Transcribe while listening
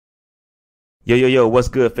Yo, what's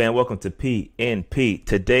good, fam? Welcome to PNP.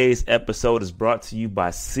 Today's episode is brought to you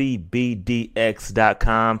by CBDX.com.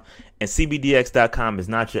 And CBDX.com is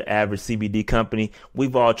not your average CBD company.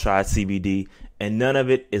 We've all tried CBD, and none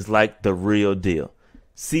of it is like the real deal.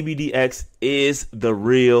 CBDX is the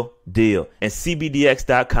real deal, and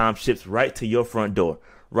CBDX.com ships right to your front door.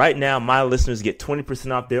 Right now, my listeners get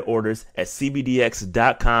 20% off their orders at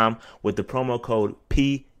CBDX.com with the promo code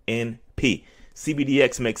PNP.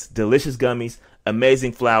 CBDX makes delicious gummies,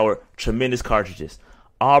 amazing flour, tremendous cartridges.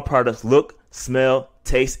 All products look, smell,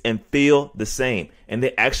 taste, and feel the same, and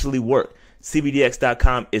they actually work.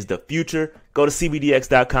 CBDX.com is the future. Go to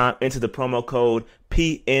CBDX.com, enter the promo code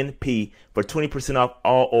PNP for 20% off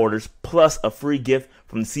all orders, plus a free gift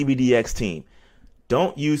from the CBDX team.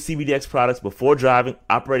 Don't use CBDX products before driving,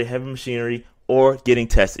 operating heavy machinery, or getting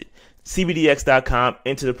tested. CBDX.com,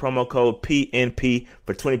 enter the promo code PNP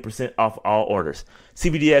for 20% off all orders.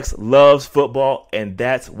 CBDX loves football, and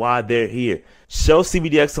that's why they're here. Show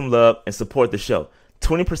CBDX some love and support the show.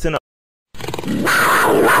 20% off.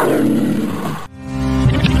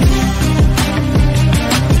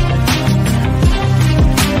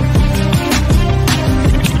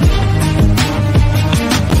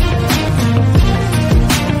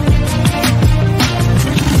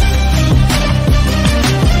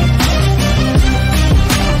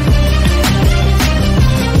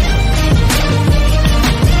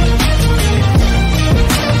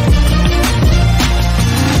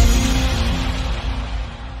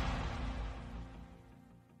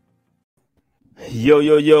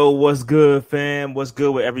 Yo, what's good, fam? What's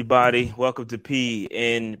good with everybody? Welcome to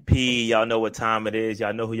PNP. Y'all know what time it is.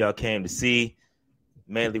 Y'all know who y'all came to see.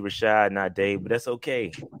 Mainly Rashad, not Dave, but that's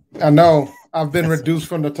okay. I know. I've been reduced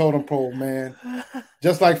from the totem pole, man.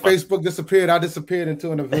 Just like Facebook disappeared, I disappeared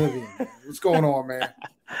into an oblivion. What's going on, man?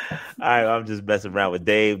 All right, I'm just messing around with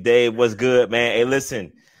Dave. Dave, what's good, man? Hey,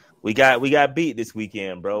 listen, we got beat this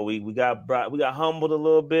weekend, bro. We got humbled a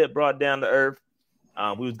little bit, brought down to earth.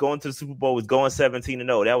 We was going to the Super Bowl, was going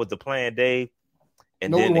 17-0. That was the plan, Dave.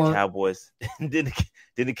 And then the Cowboys, then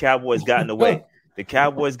the Cowboys got in the way. The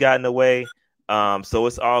Cowboys got in the way. So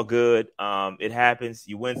it's all good. It happens.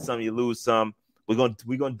 You win some, you lose some. We're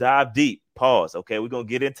gonna dive deep. Pause. Okay, we're gonna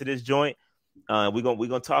get into this joint. We're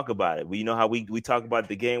gonna talk about it. You know how we talk about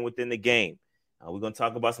the game within the game. We're gonna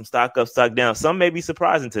talk about some stock up, stock down. Some may be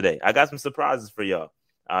surprising today. I got some surprises for y'all.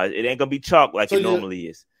 It ain't gonna be chalk like it normally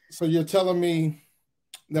is. So you're telling me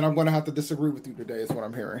that I'm going to have to disagree with you today is what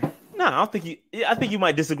I'm hearing. No, I don't think you. I think you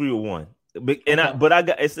might disagree with one, but I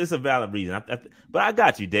got it's a valid reason. But I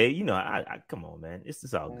got you, Dave. You know, I come on, man.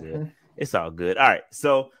 It's all good. Mm-hmm. It's all good. All right.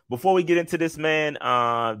 So before we get into this, man,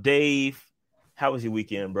 Dave, how was your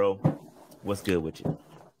weekend, bro? What's good with you?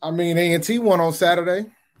 I mean, A&T won on Saturday.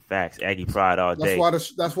 Facts, Aggie pride all day.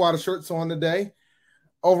 That's why the shirt's on today.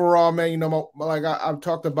 Overall, man, you know, I've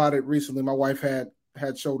talked about it recently. My wife had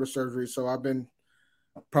shoulder surgery, so I've been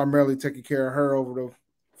primarily taking care of her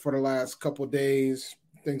for the last couple of days,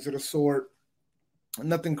 things of the sort.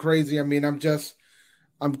 Nothing crazy. I mean, I'm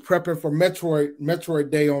prepping for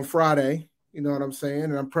Metroid Day on Friday. You know what I'm saying?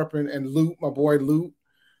 And I'm prepping, and my boy Luke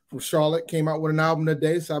from Charlotte came out with an album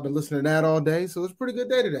today, so I've been listening to that all day. So it's a pretty good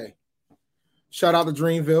day today. Shout out to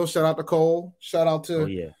Dreamville, shout out to Cole, shout out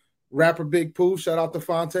to rapper Big Pooh, shout out to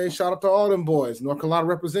Fonte, shout out to all them boys. North Carolina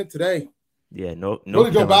represent today. Yeah, no,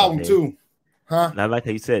 really dope album too. Huh? And I like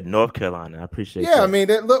how you said North Carolina. I appreciate that. Yeah, I mean,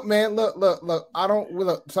 look, man, look. I don't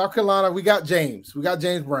look. South Carolina, we got James. We got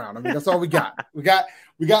James Brown. I mean, that's all we got. We got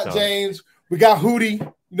James. We got Hootie.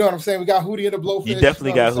 You know what I'm saying? We got Hootie in the Blowfish. You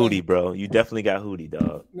definitely got Hootie, bro. You definitely got Hootie,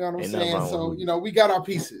 dog. You know what I'm saying? So, you know, we got our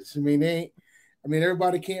pieces. I mean,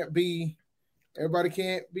 everybody can't be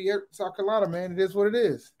South Carolina, man. It is what it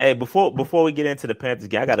is. Hey, before we get into the Panthers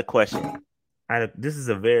game, I got a question. This is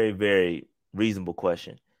a very, very reasonable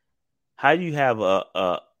question. How do you have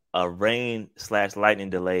a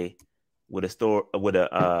rain/lightning delay with a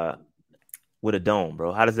dome,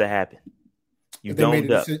 bro? How does that happen? You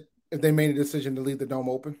domed up. If they made a decision to leave the dome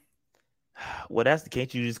open. Well,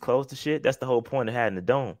 can't you just close the shit? That's the whole point of having the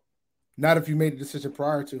dome. Not if you made a decision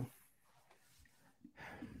prior to.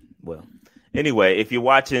 Well, anyway, if you're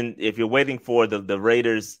waiting for the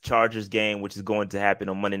Raiders-Chargers game, which is going to happen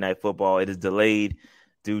on Monday Night Football, it is delayed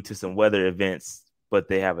due to some weather events. But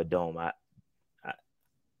they have a dome. I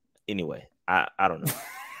don't know.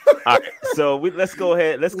 All right, so let's go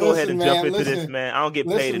ahead. Let's go ahead and jump into this, man. I don't get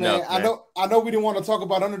paid enough. Man. I know we didn't want to talk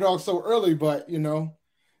about underdogs so early, but you know,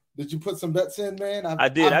 did you put some bets in, man? I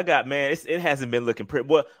did. I got, man. It hasn't been looking pretty.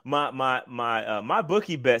 Well, my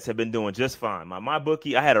bookie bets have been doing just fine. My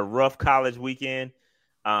bookie. I had a rough college weekend.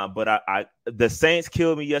 But the Saints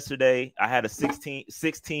killed me yesterday. I had a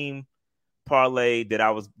 16 parlay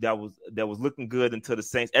that was looking good until the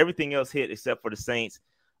Saints. Everything else hit except for the Saints.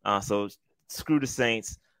 So screw the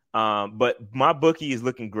Saints. But my bookie is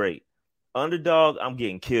looking great. Underdog, I'm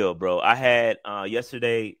getting killed, bro. I had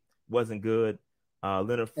yesterday wasn't good.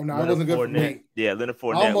 Leonard it wasn't good for me. Yeah, Leonard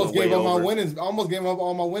Fournette. I almost gave up my winnings. I almost gave up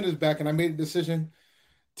all my winnings back, and I made a decision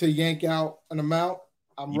to yank out an amount.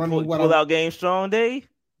 I'm running pull out game strong, Dave.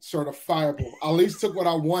 Certifiable. I at least took what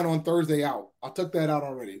I won on Thursday out. I took that out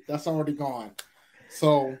already. That's already gone.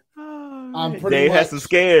 So I'm pretty. Dave had some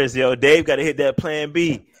scares, yo. Dave got to hit that plan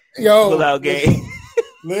B. Yo, pull out game.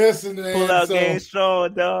 Listen, man. Pull out game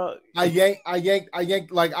strong, dog. I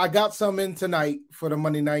yanked. Like I got some in tonight for the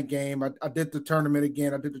Monday night game. I did the tournament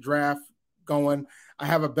again. I did the draft going. I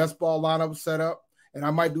have a best ball lineup set up, and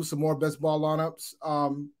I might do some more best ball lineups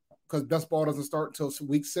because best ball doesn't start until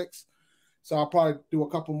week 6. So I'll probably do a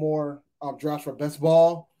couple more drafts for best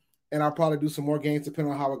ball, and I'll probably do some more games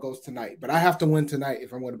depending on how it goes tonight. But I have to win tonight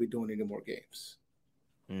if I'm going to be doing any more games.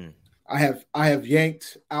 I have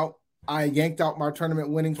yanked out. I yanked out my tournament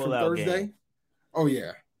winnings from Thursday. Game. Oh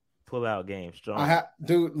yeah, pull out game strong.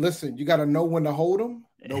 Dude, listen, you got to know when to hold them,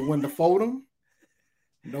 know when to fold them,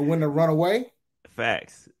 know when to run away.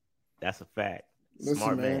 Facts. That's a fact.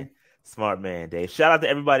 Listen, Smart man, Dave. Shout out to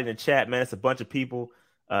everybody in the chat, man. It's a bunch of people.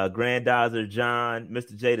 Grandizer, John,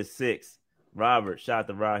 Mr. J the 6, Robert. Shout out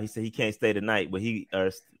to Rob. He said he can't stay tonight, but he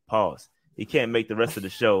can't make the rest of the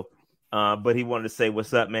show. But he wanted to say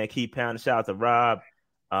what's up, man. Keep pounding. Shout out to Rob.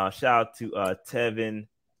 Shout out to Tevin.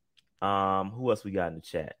 Who else we got in the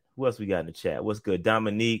chat? What's good?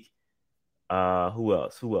 Dominique. Who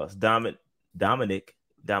else? Dominic.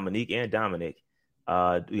 We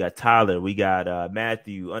got Tyler. We got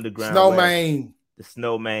Matthew. Underground Snowman. West, the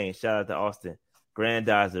Snowman. Shout out to Austin.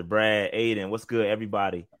 Grandizer, Brad, Aiden. What's good,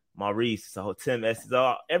 everybody? Maurice, so Tim S.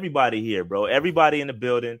 Everybody here, bro. Everybody in the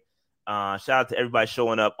building. Shout out to everybody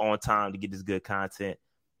showing up on time to get this good content.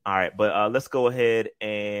 All right, but let's go ahead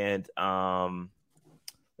and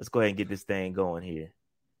get this thing going here.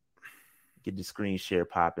 Get the screen share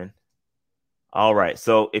popping. All right,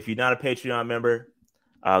 so if you're not a Patreon member,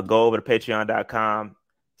 go over to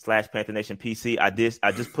patreon.com/PantherNationPC. I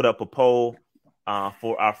just put up a poll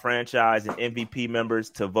for our franchise and MVP members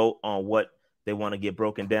to vote on what they want to get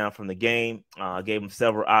broken down from the game. I gave them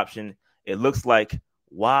several options. It looks like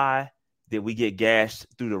why did we get gashed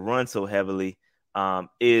through the run so heavily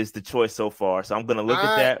is the choice so far. So I'm going to look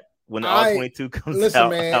at that when the All-22 comes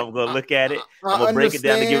out. Man, I'm going to look at it. I'm going to break it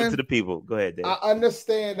down and give it to the people. Go ahead, Dave. I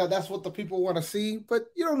understand that that's what the people want to see, but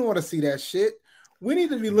you don't want to see that shit. We need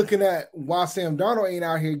to be looking at why Sam Darnold ain't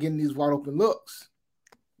out here getting these wide open looks.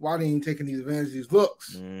 Why they ain't taking these advantage of these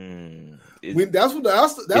looks? That's the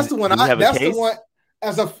one. That's the one.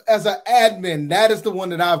 As an admin, that is the one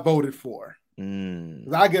that I voted for.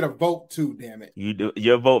 I get a vote too. Damn it! You do.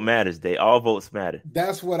 Your vote matters. All votes matter.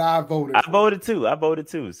 That's what I voted. I voted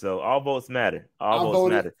too. So all votes matter.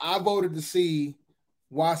 I voted to see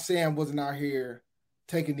why Sam wasn't out here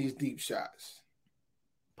taking these deep shots.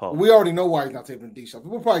 We already know why he's not taking the deep shots.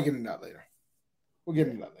 We'll probably get into that later. We'll get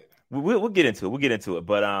into it.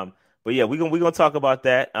 But yeah, we're gonna talk about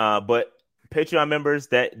that. But Patreon members,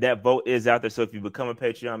 that vote is out there. So if you become a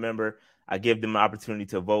Patreon member, I give them an opportunity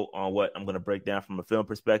to vote on what I'm gonna break down from a film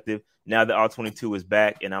perspective. Now that All-22 is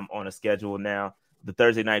back and I'm on a schedule now. The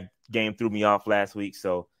Thursday night game threw me off last week,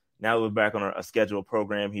 so now we're back on a scheduled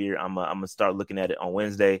program here. I'm gonna start looking at it on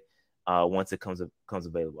Wednesday once it comes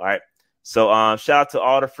available. All right. So shout out to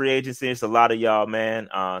all the free agents. It's a lot of y'all, man.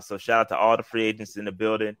 So shout out to all the free agents in the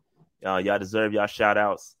building. Y'all deserve y'all shout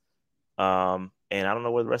outs. And I don't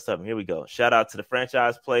know where the rest of them. Here we go. Shout out to the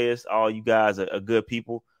franchise players. All you guys are good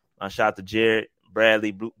people. Shout out to Jared,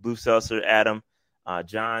 Bradley, Blue Seltzer, Adam,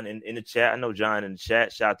 John in the chat. I know John in the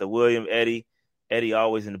chat. Shout out to William, Eddie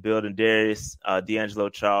always in the building. Darius, D'Angelo,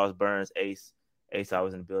 Charles, Burns, Ace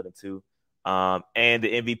always in the building too. And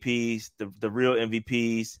the MVPs, the real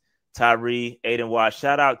MVPs, Tyree, Aiden Watt.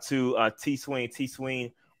 Shout out to T Swing. T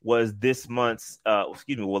Swing was last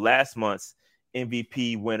month's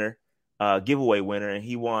MVP winner, giveaway winner, and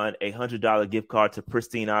he won a $100 gift card to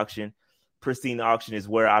Pristine Auction. Pristine Auction is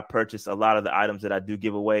where I purchase a lot of the items that I do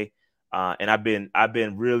give away. And I've been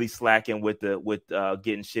really slacking with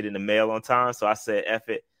getting shit in the mail on time. So I said, F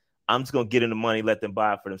it. I'm just gonna get in the money, let them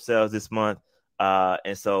buy it for themselves this month.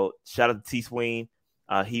 And so shout out to T Swing.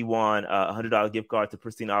 He won a $100 gift card to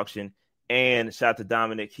Pristine Auction. And shout out to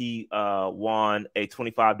Dominic. He won a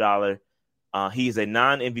 $25. He is a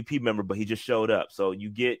non-MVP member, but he just showed up. So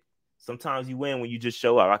sometimes you win when you just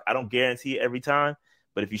show up. I don't guarantee it every time,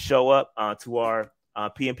 but if you show up to our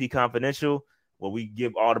PMP Confidential, where we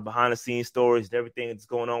give all the behind-the-scenes stories and everything that's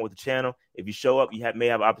going on with the channel. If you show up, you may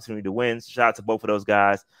have an opportunity to win. Shout out to both of those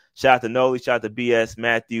guys. Shout out to Noli, shout out to BS,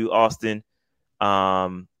 Matthew, Austin,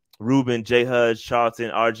 Ruben, J. Hudge,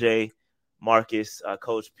 Charlton, RJ, Marcus,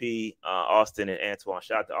 Coach P, Austin, and Antoine.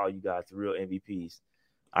 Shout out to all you guys, the real MVPs.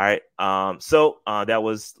 All right. So that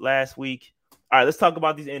was last week. All right, let's talk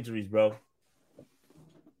about these injuries, bro.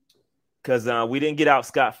 Because we didn't get out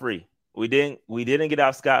scot-free. We didn't get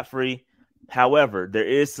out scot-free. However, there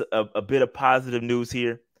is a bit of positive news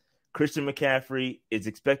here. Christian McCaffrey is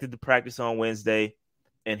expected to practice on Wednesday,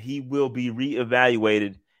 and he will be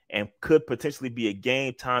reevaluated and could potentially be a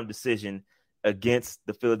game-time decision against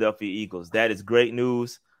the Philadelphia Eagles. That is great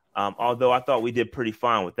news. Although I thought we did pretty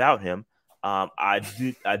fine without him. I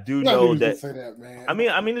do know that. Say that, man. I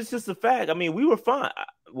mean, it's just a fact. I mean, we were fine.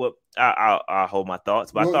 I'll hold my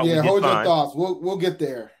thoughts, but I thought we did hold fine. Your thoughts. We'll get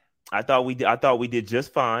there. I thought we did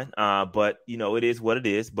just fine. But it is what it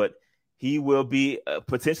is. But he will be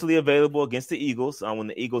potentially available against the Eagles when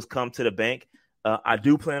the Eagles come to the bank. I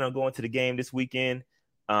do plan on going to the game this weekend.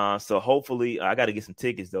 So hopefully I got to get some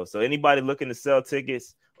tickets though. So anybody looking to sell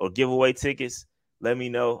tickets or give away tickets, let me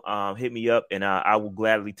know. Hit me up and I will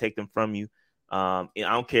gladly take them from you. I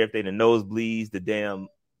don't care if they're the nosebleeds, the damn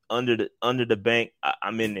under the bank.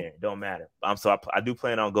 I'm in there. Don't matter. So I do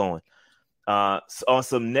plan on going. So on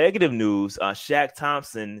some negative news, Shaq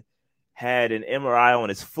Thompson had an MRI on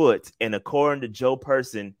his foot, and according to Joe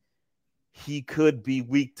Person, he could be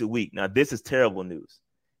week to week. Now this is terrible news.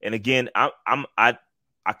 And again, I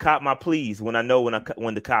cop my pleas when I know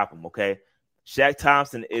when to cop them. Okay, Shaq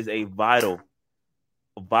Thompson is a vital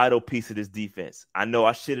piece of this defense. I know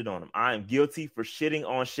I shitted on him. I am guilty for shitting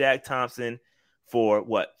on Shaq Thompson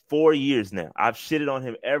for 4 years now. I've shitted on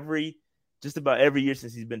him just about every year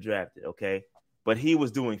since he's been drafted. Okay, but he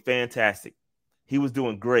was doing fantastic. He was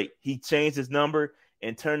doing great. He changed his number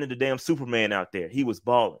and turned into damn Superman out there. He was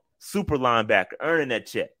balling, super linebacker, earning that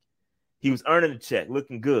check. He was earning the check,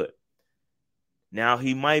 looking good. Now,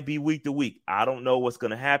 he might be week to week. I don't know what's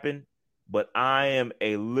going to happen, but I am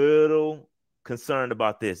a little concerned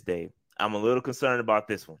about this, Dave. I'm a little concerned about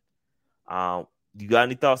this one. You got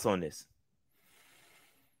any thoughts on this?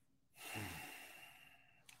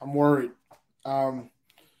 I'm worried.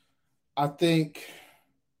 I think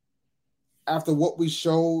after what we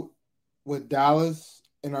showed with Dallas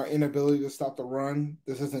and our inability to stop the run,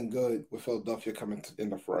 this isn't good with Philadelphia coming in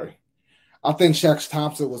the fray. I think Shaq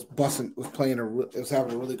Thompson was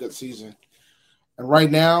having a really good season. And right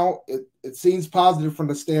now, it seems positive from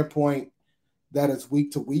the standpoint that it's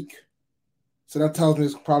week to week. So that tells me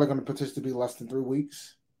it's probably going to potentially be less than 3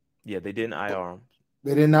 weeks. Yeah, they didn't IR him.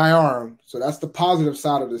 They didn't IR him. So that's the positive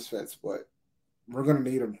side of this fence. But we're going to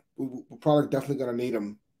need him. We're probably definitely going to need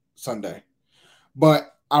him Sunday.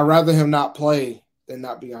 But I'd rather him not play than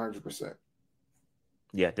not be 100%.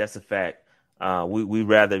 Yeah, that's a fact. We'd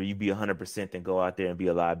rather you be 100% than go out there and be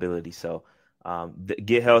a liability. So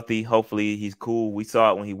get healthy. Hopefully he's cool. We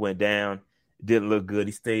saw it when he went down. Didn't look good.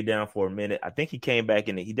 He stayed down for a minute. I think he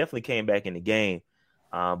definitely came back in the game,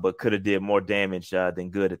 but could have did more damage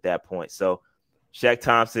than good at that point. So Shaq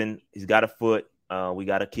Thompson, he's got a foot. We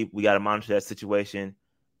got to monitor that situation.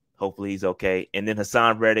 Hopefully he's okay. And then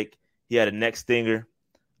Hassan Reddick, he had a neck stinger.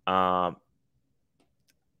 I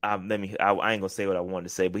ain't gonna say what I wanted to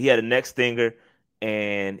say, but he had a neck stinger,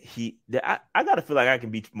 and I gotta feel like I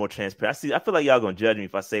can be more transparent. I feel like y'all gonna judge me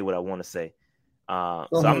if I say what I want to say.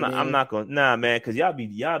 I'm not gonna, man, because y'all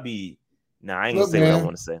be, I ain't gonna say what I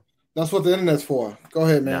want to say. That's what the internet's for. Go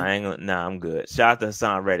ahead, man. I'm good. Shout out to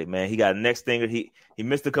Hassan Reddick, man. He got a neck stinger. He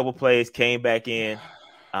missed a couple plays, came back in.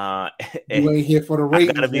 You ain't here for the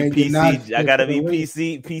ratings, I gotta be man. PC. I gotta be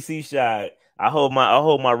PC shy. I hold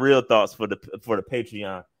my real thoughts for the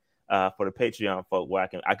Patreon. For the Patreon folk, where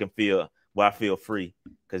I feel free,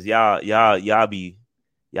 because y'all be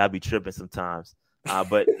tripping sometimes.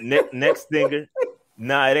 But next stinger,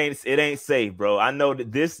 it ain't safe, bro. I know that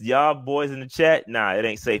this y'all boys in the chat, it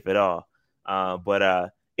ain't safe at all.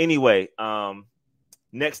 But anyway,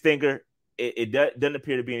 next stinger, it doesn't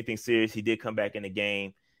appear to be anything serious. He did come back in the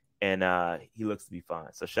game, and he looks to be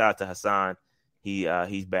fine. So shout out to Hassan.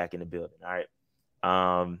 He's back in the building. All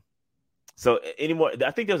right. So anymore, I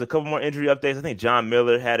think there was a couple more injury updates. I think John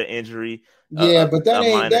Miller had an injury. Yeah, but that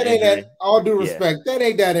ain't all due respect. Yeah. That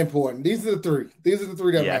ain't that important. These are the three.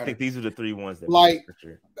 That matter. I think these are the three ones that like for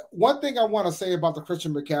sure. One thing I want to say about the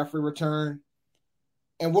Christian McCaffrey return,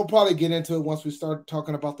 and we'll probably get into it once we start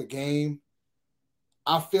talking about the game.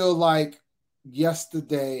 I feel like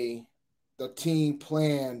yesterday the team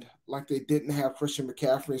planned like they didn't have Christian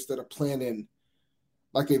McCaffrey instead of planning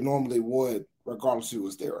like they normally would. regardless if he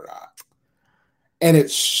was there or not. And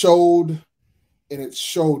it showed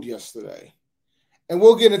yesterday. And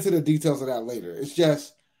we'll get into the details of that later. It's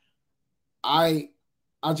just I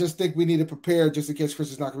just think we need to prepare just in case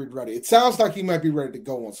Chris is not going to be ready. It sounds like he might be ready to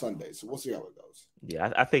go on Sunday, so we'll see how it goes.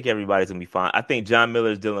 Yeah, I think everybody's gonna be fine. I think John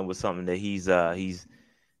Miller is dealing with something that he's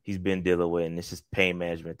been dealing with, and it's just pain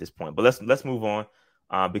management at this point. But let's move on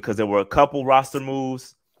because there were a couple roster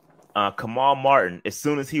moves. Kamal Martin, as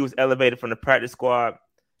soon as he was elevated from the practice squad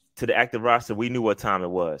to the active roster, we knew what time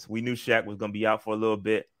it was. We knew Shaq was gonna be out for a little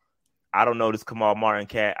bit. I don't know this Kamal Martin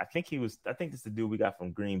cat. I think this is the dude we got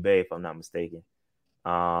from Green Bay, if I'm not mistaken.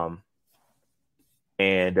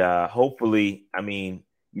 And hopefully, I mean,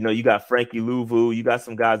 you got Frankie Louvu, you got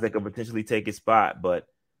some guys that could potentially take his spot, but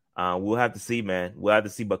we'll have to see, man. We'll have to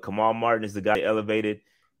see. But Kamal Martin is the guy elevated.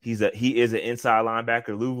 He is an inside linebacker.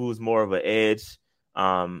 Louvu is more of an edge,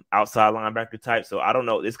 outside linebacker type. So I don't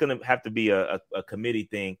know. It's going to have to be a committee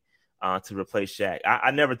thing to replace Shaq.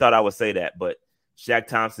 I never thought I would say that, but Shaq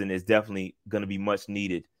Thompson is definitely going to be much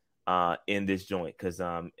needed in this joint because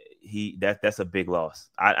that's a big loss.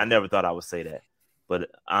 I never thought I would say that, but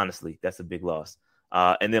honestly, that's a big loss.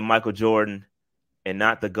 And then Michael Jordan, and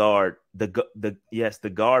not the guard. The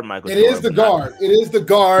guard Michael Jordan. It is the guard. It is the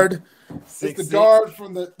guard. It's the guard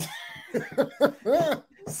from the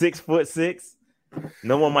 6'6".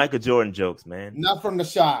 No more Michael Jordan jokes, man. Not from the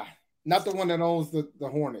Shy. Not the one that owns the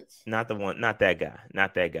Hornets. Not the one. Not that guy.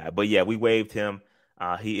 Not that guy. But yeah, we waived him.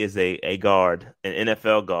 He is a guard, an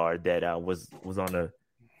NFL guard that was on a.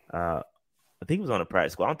 I think he was on a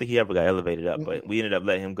practice squad. I don't think he ever got elevated up, but we ended up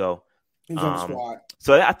letting him go. He's on the squad.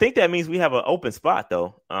 So I think that means we have an open spot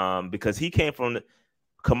though, because he came from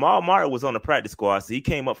Kamal Martin was on the practice squad, so he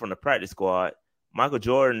came up from the practice squad. Michael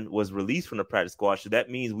Jordan was released from the practice squad, so that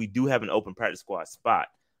means we do have an open practice squad spot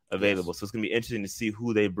available. Yes. So it's gonna be interesting to see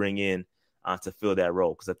who they bring in to fill that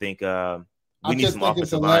role, because I think we need some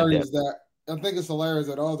offensive line depth. I think it's hilarious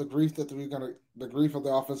that all the grief that the grief of the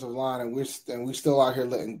offensive line, and we still out here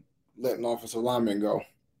letting offensive linemen go.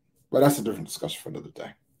 But that's a different discussion for another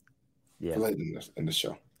day. Yeah, later in the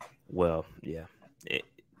show. Well, yeah,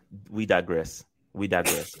 we digress.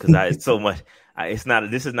 Because it's so much.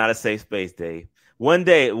 This is not a safe space, Dave. One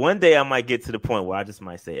day, I might get to the point where I just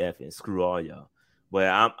might say "F" and screw all y'all. But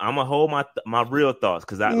I'm gonna hold my real thoughts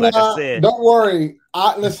because like I said, don't worry.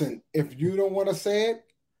 Listen. If you don't want to say it,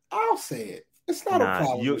 I'll say it. It's not a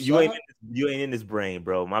problem. You ain't in this brain,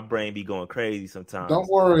 bro. My brain be going crazy sometimes. Don't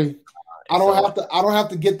worry. I don't have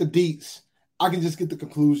to get the deets. I can just get the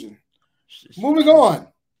conclusion. Moving on.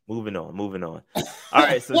 All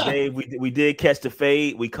right, so Dave, we did catch the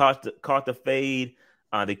fade. We caught the fade.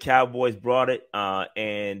 The Cowboys brought it,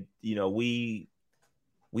 and we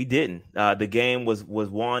didn't. The game was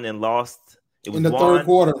won and lost. It was in the third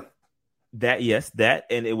quarter.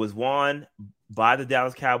 And it was won by the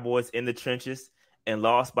Dallas Cowboys in the trenches and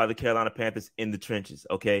lost by the Carolina Panthers in the trenches.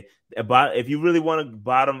 Okay, if you really want to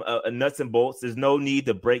bottom nuts and bolts, there's no need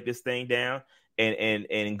to break this thing down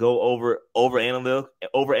and go over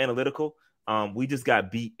analytical. We just got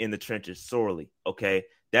beat in the trenches sorely. Okay,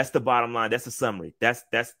 that's the bottom line. That's the summary. That's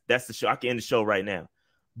the show. I can end the show right now,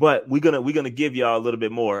 but we're gonna give y'all a little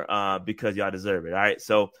bit more because y'all deserve it. All right,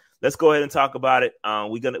 so let's go ahead and talk about it.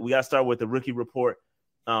 We gotta start with the rookie report.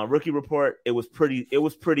 It was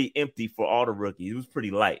pretty empty for all the rookies. It was pretty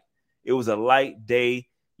light. It was a light day.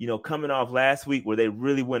 Coming off last week where they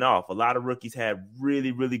really went off. A lot of rookies had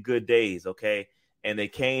really, really good days, okay? And they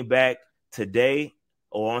came back today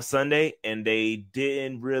or on Sunday, and they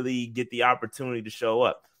didn't really get the opportunity to show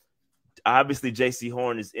up. Obviously, J.C.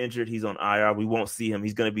 Horn is injured. He's on IR. We won't see him.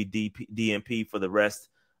 He's going to be DNP for the rest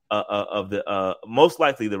of the most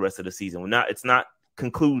likely the rest of the season. It's not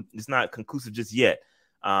conclusive just yet.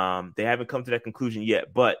 They haven't come to that conclusion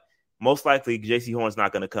yet, but most likely J.C. Horn's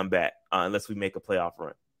not going to come back unless we make a playoff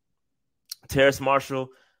run. Terrace Marshall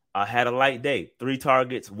had a light day, 3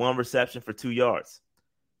 targets, 1 reception for 2 yards.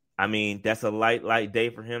 I mean, that's a light day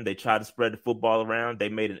for him. They tried to spread the football around. They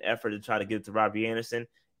made an effort to try to get it to Robbie Anderson.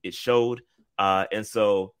 It showed. And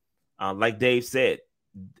so, like Dave said,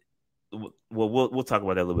 we'll talk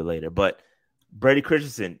about that a little bit later. But Brady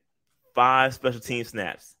Christensen, 5 special team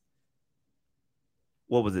snaps.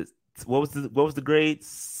 What was it? What was the grade?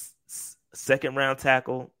 Second round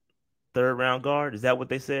tackle, 3rd round guard. Is that what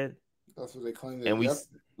they said? That's what they claimed. And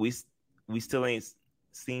we still ain't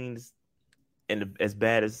seen as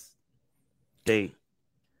bad as they.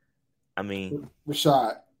 I mean,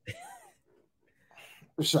 Rashad.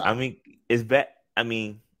 I mean, it's bad. I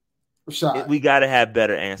mean, Rashad. We got to have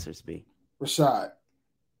better answers, B. Rashad.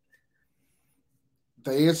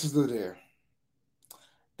 The answers are there.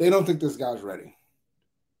 They don't think this guy's ready.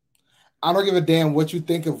 I don't give a damn what you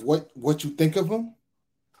think of what you think of him,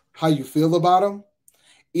 how you feel about him.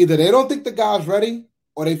 Either they don't think the guy's ready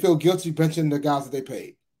or they feel guilty benching the guys that they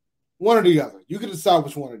paid. One or the other. You can decide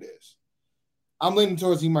which one it is. I'm leaning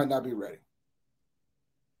towards he might not be ready.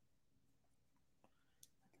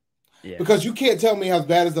 Yeah. Because you can't tell me as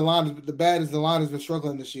bad as the line has been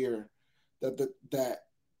struggling this year that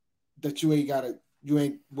you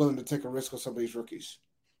ain't willing to take a risk on some of these rookies.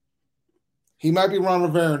 He might be Ron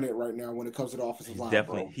Riveraing it right now when it comes to the offensive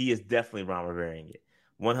line. He is definitely Ron Riveraing it.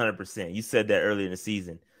 100%. You said that earlier in the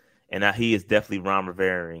season, and now he is definitely Ron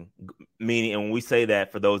Riveraing. Meaning, and when we say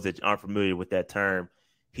that, for those that aren't familiar with that term,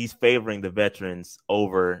 he's favoring the veterans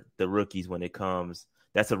over the rookies when it comes.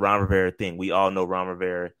 That's a Ron Rivera thing. We all know Ron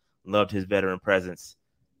Rivera loved his veteran presence,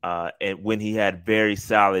 and when he had very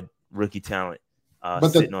solid rookie talent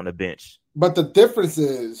sitting on the bench. But the difference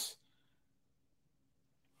is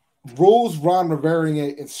rules Ron Riveraing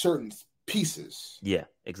it in certain pieces. Yeah,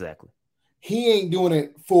 exactly. He ain't doing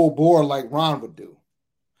it full bore like Ron would do,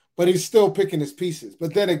 but he's still picking his pieces.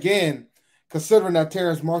 But then again, considering that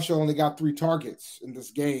Terrence Marshall only got 3 targets in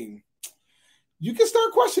this game, you can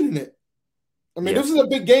start questioning it. I mean, This is a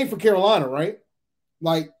big game for Carolina, right?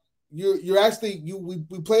 Like we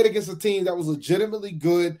played against a team that was legitimately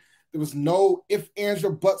good. There was no ifs, ands,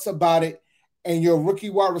 or buts about it. And your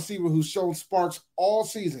rookie wide receiver who's shown sparks all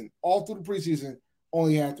season, all through the preseason,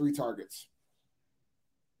 only had 3 targets.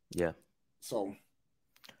 Yeah. So.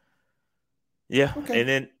 Yeah. Okay.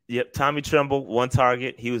 And then, Tommy Tremble, 1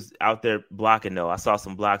 target. He was out there blocking, though. I saw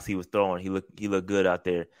some blocks he was throwing. He looked good out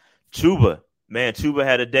there. Chuba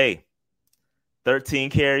had a day.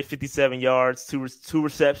 13 carries, 57 yards, two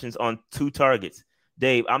receptions on 2 targets.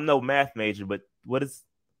 Dave, I'm no math major, but what is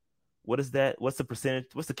that? What's the percentage?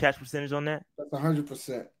 What's the catch percentage on that? That's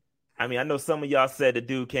 100%. I mean, I know some of y'all said the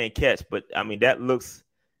dude can't catch, but I mean, that looks.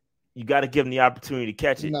 You got to give him the opportunity to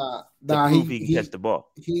catch it. To prove he can catch the ball.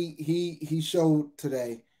 He showed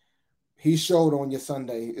today. He showed on your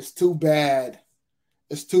Sunday. It's too bad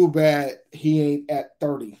he ain't at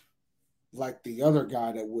 30 like the other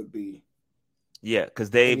guy that would be. Yeah, because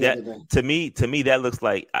Dave, that to me that looks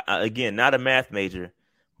like, again, not a math major,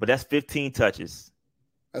 but that's 15 touches.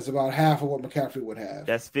 That's about half of what McCaffrey would have.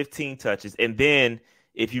 That's 15 touches, and then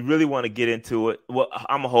if you really want to get into it, well,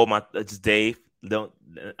 I'm gonna hold my just Dave. I'm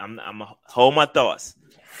gonna hold my thoughts.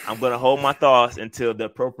 I'm gonna hold my thoughts until the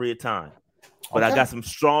appropriate time. But okay. I got some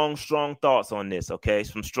strong thoughts on this. Okay,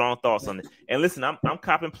 some strong thoughts on it. And listen, I'm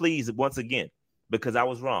copping pleas once again because I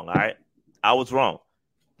was wrong. All right, I was wrong.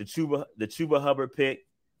 The Chuba Hubbard pick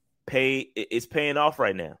is paying off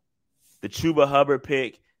right now. The Chuba Hubbard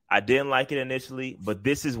pick, I didn't like it initially, but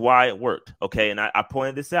this is why it worked. Okay, and I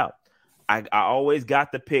pointed this out. I always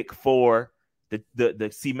got the pick for the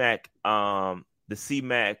CMAC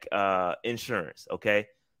insurance. Okay,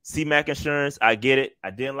 CMAC insurance. I get it. I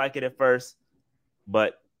didn't like it at first,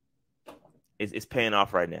 but it's paying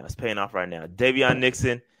off right now. It's paying off right now. Davion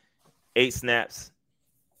Nixon, 8 snaps,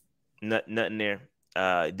 nothing there.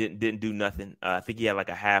 Didn't do nothing. I think he had like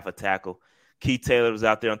a half a tackle. Keith Taylor was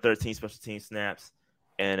out there on 13 special team snaps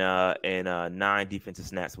and 9 defensive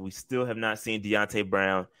snaps. But we still have not seen Deontay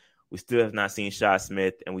Brown. We still have not seen Shi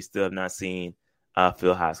Smith, and we still have not seen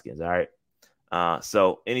Phil Hoskins. All right.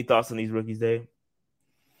 So, any thoughts on these rookies, Dave?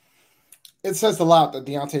 It says a lot that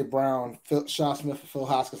Deontay Brown, Shi Smith, and Phil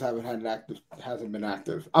Hoskins hasn't been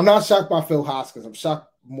active. I'm not shocked by Phil Hoskins. I'm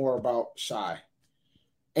shocked more about Shi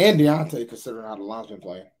and Deontay, considering how the line's been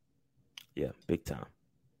playing. Yeah, big time.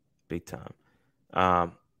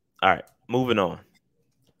 All right, moving on.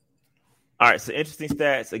 All right, so interesting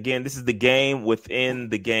stats. Again, this is the game within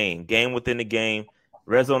the game. Game within the game.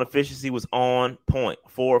 Red zone efficiency was on point.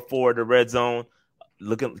 4-4 the red zone.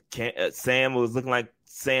 Sam was looking like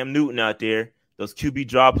Sam Newton out there. Those QB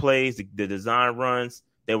draw plays, the design runs,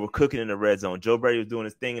 they were cooking in the red zone. Joe Brady was doing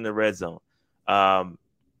his thing in the red zone.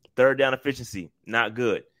 Third down efficiency, not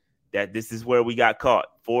good. This is where we got caught.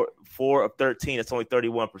 4 of 13, that's only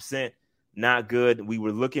 31%. Not good. We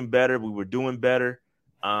were looking better. We were doing better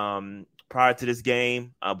prior to this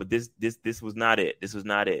game, but this was not it. This was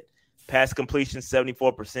not it. Pass completion,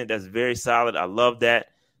 74%. That's very solid. I love that.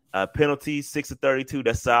 Penalties, 6 of 32.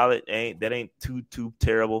 That's solid. That ain't too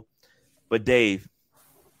terrible. But Dave,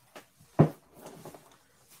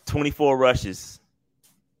 24 rushes,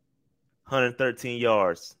 113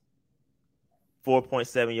 yards,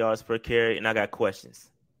 4.7 yards per carry, and I got questions.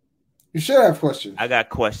 You should have questions. I got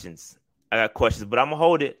questions, but I'm gonna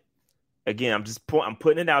hold it. Again, I'm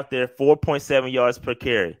putting it out there. 4.7 yards per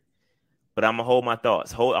carry, but I'm gonna hold my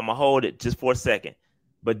thoughts. I'm gonna hold it just for a second.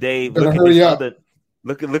 But Dave, look at this other.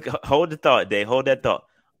 Look, hold the thought, Dave. Hold that thought.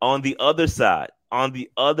 On the other side,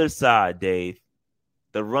 Dave,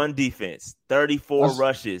 the run defense, 34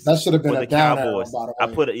 rushes that should have been for a the down Cowboys. arrow,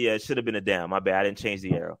 by the way. It should have been a down. My bad. I didn't change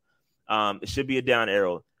the arrow. It should be a down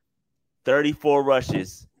arrow. 34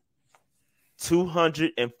 rushes,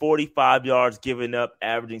 245 yards given up,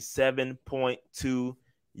 averaging 7.2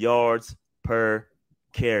 yards per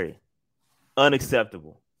carry.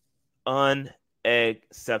 Unacceptable.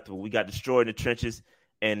 We got destroyed in the trenches,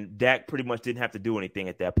 and Dak pretty much didn't have to do anything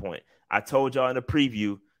at that point. I told y'all in the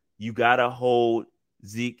preview, you got to hold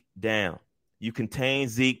Zeke down. You contain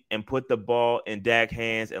Zeke and put the ball in Dak's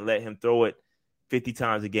hands and let him throw it 50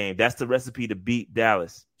 times a game. That's the recipe to beat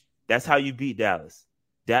Dallas. That's how you beat Dallas.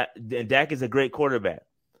 Dak is a great quarterback,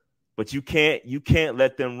 but you can't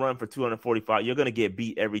let them run for 245. You're going to get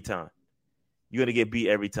beat every time.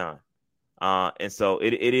 And so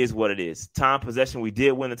it is what it is. Time possession, we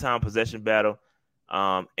did win the time possession battle.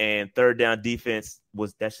 And third down defense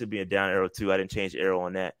that should be a down arrow too. I didn't change the arrow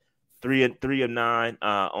on that. 3 of 9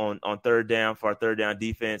 on third down for our third down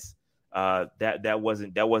defense. That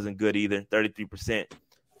wasn't good either. 33%.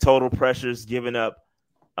 Total pressures given up.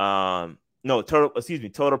 Total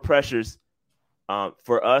pressures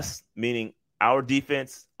for us, meaning our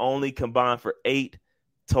defense, only combined for 8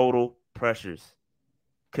 total pressures.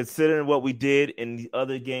 Considering what we did in the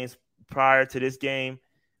other games prior to this game,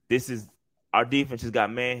 our defense just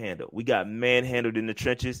got manhandled. We got manhandled in the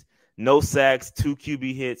trenches. No sacks, 2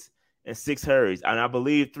 QB hits, and 6 hurries. And I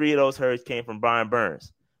believe 3 of those hurries came from Brian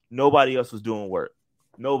Burns. Nobody else was doing work.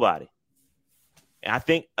 Nobody. And I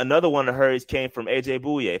think another one of the hurries came from A.J.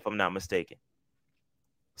 Bouye, if I'm not mistaken.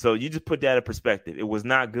 So you just put that in perspective. It was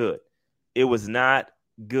not good.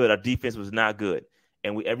 Our defense was not good.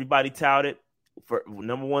 And everybody touted for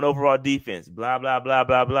number 1 overall defense, blah, blah, blah,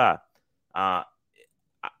 blah, blah.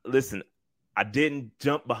 Listen, I didn't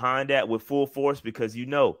jump behind that with full force because,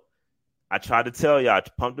 I tried to tell y'all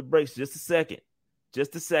to pump the brakes just a second.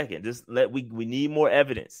 We need more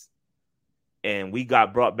evidence. And we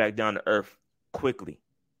got brought back down to earth quickly.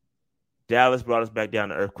 Dallas brought us back down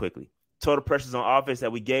to earth quickly. Total pressures on offense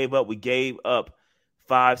that we gave up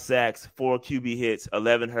 5 sacks, 4 QB hits,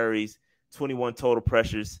 11 hurries, 21 total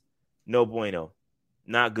pressures. No bueno.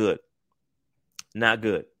 Not good.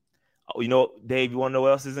 Dave, you want to know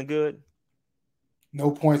what else isn't good?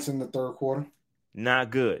 No points in the third quarter.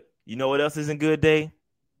 Not good. You know what else isn't good, Dave?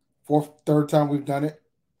 Third time we've done it.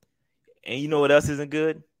 And you know what else isn't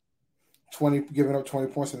good? Giving up 20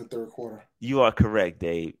 points in the third quarter. You are correct,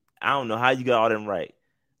 Dave. I don't know how you got all them right.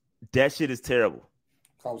 That shit is terrible.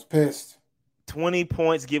 I was pissed. 20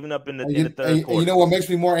 points given up in the third quarter. And you know what makes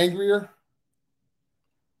me more angrier?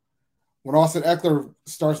 When Austin Eckler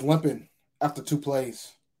starts limping after 2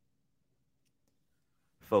 plays.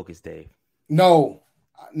 Focus, Dave. No,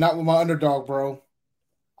 not with my underdog, bro.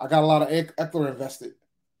 I got a lot of Eckler invested.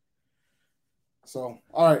 So,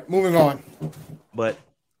 all right, moving on. But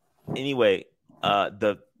anyway,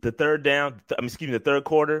 the third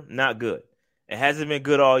quarter, not good. It hasn't been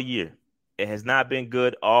good all year. It has not been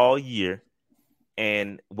good all year.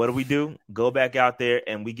 And what do? Go back out there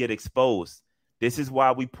and we get exposed. This is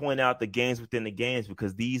why we point out the games within the games,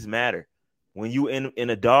 because these matter. When you in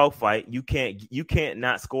a dogfight, you can't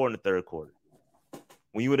not score in the third quarter.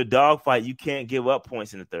 When you in a dogfight, you can't give up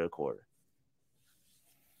points in the third quarter.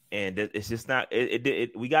 And it's just not.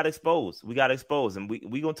 We got exposed. And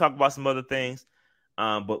we gonna talk about some other things.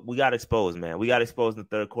 But we got exposed, man. We got exposed in the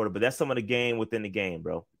third quarter. But that's some of the game within the game,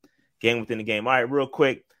 bro. Game within the game. All right, real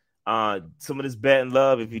quick. Some of this bet and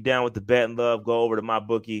love. If you're down with the bet and love, go over to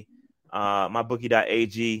MyBookie.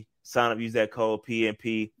 MyBookie.ag. Sign up. Use that code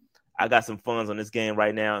PNP. I got some funds on this game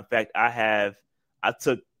right now. In fact, I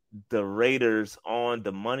took the Raiders on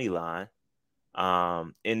the money line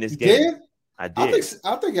in this game. Did? I did.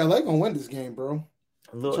 I think LA gonna win this game, bro.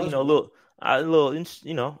 I'm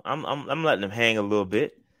letting them hang a little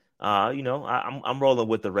bit. I'm rolling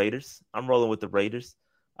with the Raiders.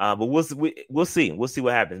 But we'll see. We'll see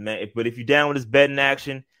what happens, man. But if you're down with this betting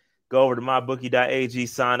action, go over to mybookie.ag,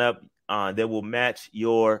 sign up. They will match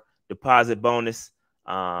your deposit bonus.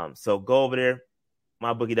 So go over there,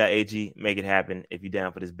 mybookie.ag, make it happen if you're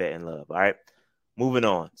down for this bet and love. All right. Moving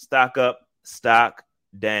on. Stock up, stock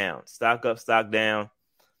down. Stock up, stock down.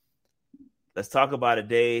 Let's talk about it,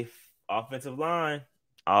 Dave. Offensive line.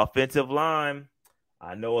 I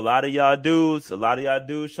know a lot of y'all dudes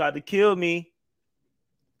tried to kill me.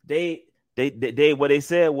 They what they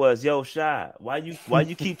said was, yo, Shy, why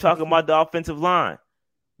you keep talking about the offensive line?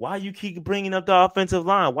 Why you keep bringing up the offensive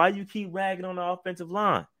line? Why you keep ragging on the offensive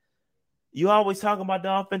line? You always talking about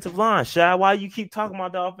the offensive line, Shy. Why you keep talking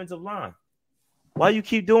about the offensive line? Why you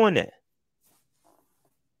keep doing that?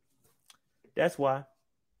 That's why.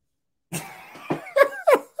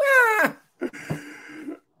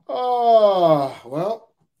 Oh, well,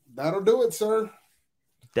 that'll do it, sir.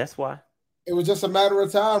 That's why. It was just a matter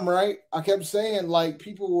of time, right? I kept saying, like,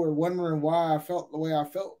 people were wondering why I felt the way I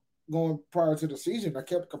felt going prior to the season. I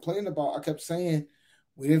kept saying,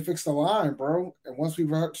 we didn't fix the line, bro. And once we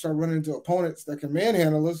start running into opponents that can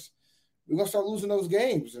manhandle us, we're going to start losing those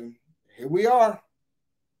games. And here we are.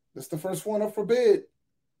 That's the first one up for bid.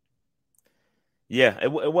 Yeah,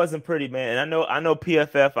 it wasn't pretty, man. And I know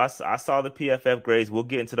PFF. I saw the PFF grades. We'll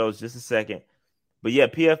get into those just a second. But yeah,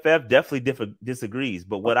 PFF definitely disagrees.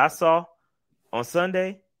 But what I saw on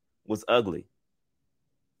Sunday was ugly.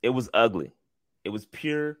 It was ugly. It was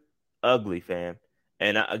pure ugly, fam.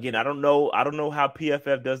 And again, I don't know how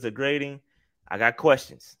PFF does the grading. I got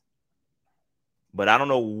questions. But I don't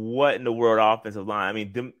know what in the world offensive line. I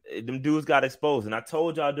mean, them dudes got exposed. And I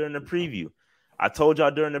told y'all during the preview.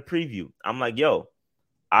 I'm like, yo,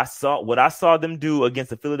 I saw them do against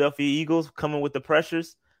the Philadelphia Eagles coming with the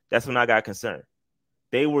pressures. That's when I got concerned.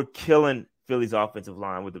 They were killing Philly's offensive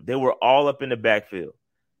line they were all up in the backfield.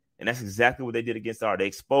 And that's exactly what they did against our. They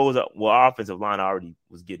exposed our offensive line already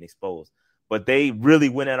was getting exposed. But they really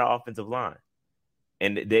went at our offensive line.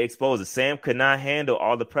 And they exposed it. Sam could not handle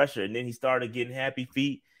all the pressure. And then he started getting happy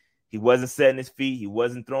feet. He wasn't setting his feet. He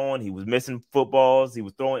wasn't throwing. He was missing footballs. He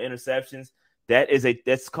was throwing interceptions.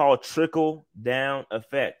 That's called trickle down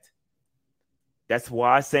effect. That's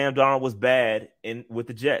why Sam Darnold was bad with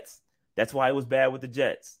the Jets. That's why he was bad with the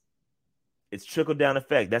Jets. It's trickle down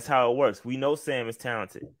effect. That's how it works. We know Sam is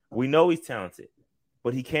talented. We know he's talented,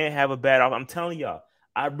 but he can't have a bad. I'm telling y'all,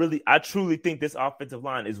 I truly think this offensive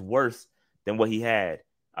line is worse than what he had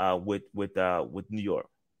with New York.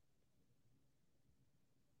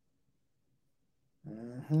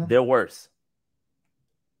 Mm-hmm. They're worse.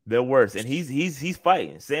 And he's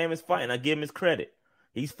fighting. Sam is fighting. I give him his credit.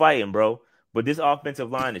 He's fighting, bro. But this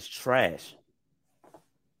offensive line is trash.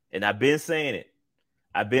 And I've been saying it.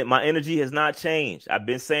 My energy has not changed. I've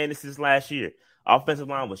been saying this since last year. Offensive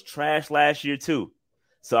line was trash last year too.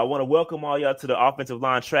 So I want to welcome all y'all to the offensive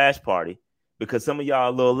line trash party because some of y'all are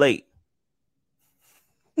a little late.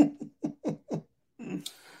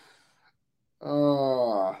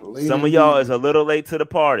 Some of y'all is a little late to the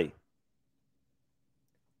party.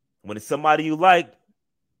 When it's somebody you like,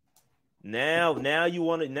 now you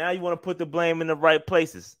want to put the blame in the right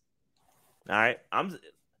places. All right,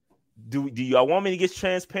 Do y'all want me to get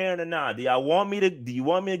transparent or not? Do you want me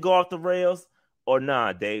to go off the rails or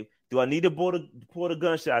not, Dave? Do I need to pull the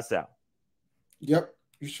gunshots out? Yep,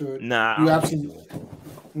 you should. Nah, you absolutely.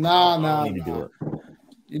 Nah.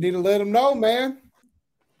 You need to let them know, man.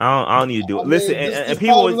 I don't need to do it. Listen, this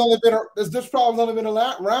people. This problem's only been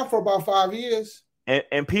around for about 5 years.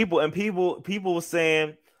 And people were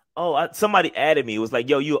saying, oh, somebody added me. It was like,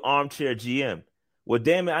 yo, you an armchair GM. Well,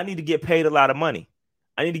 damn it, I need to get paid a lot of money.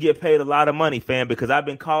 Fam, because I've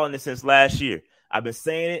been calling it since last year. I've been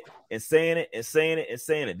saying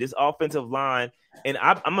it. This offensive line, and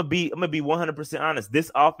I'm gonna be 100% honest.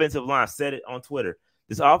 This offensive line, said it on Twitter.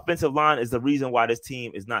 This offensive line is the reason why this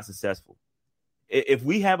team is not successful. If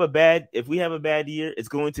we have a bad year, it's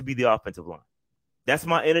going to be the offensive line. That's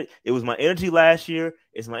my energy. It was my energy last year.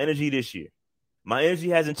 It's my energy this year. My energy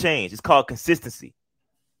hasn't changed. It's called consistency.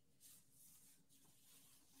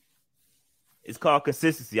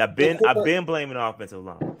 I've been blaming the offensive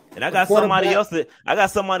line, and I got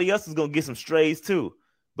somebody else who's gonna get some strays too.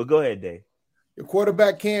 But go ahead, Dave. Your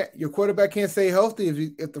quarterback can't stay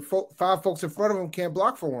healthy if the five folks in front of him can't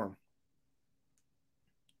block for him.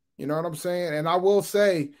 You know what I'm saying? And I will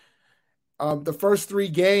say, the first 3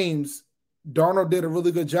 games, Darnold did a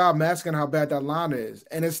really good job masking how bad that line is.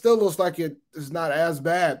 And it still looks like it is not as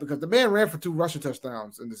bad because the man ran for 2 rushing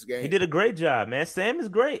touchdowns in this game. He did a great job, man. Sam is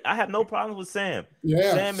great. I have no problems with Sam.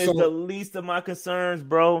 Yeah, Sam is the least of my concerns,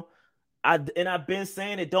 bro. I've been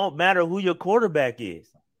saying it don't matter who your quarterback is.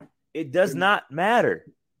 It does not matter.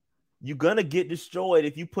 You're going to get destroyed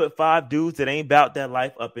if you put 5 dudes that ain't about that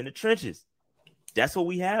life up in the trenches. That's what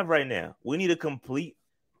we have right now. We need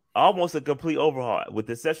almost a complete overhaul with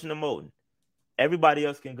the exception of Moton. Everybody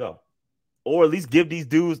else can go. Or at least give these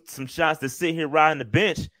dudes some shots to sit here riding the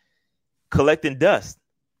bench collecting dust.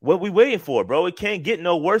 What we waiting for, bro? It can't get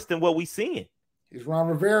no worse than what we seeing. He's Ron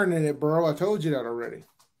Rivera in it, bro. I told you that already.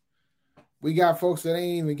 We got folks that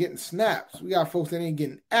ain't even getting snaps. We got folks that ain't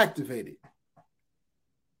getting activated.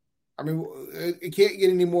 I mean, it can't get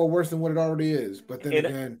any more worse than what it already is. But then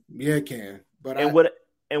again, yeah, it can. But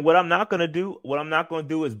what I'm not gonna do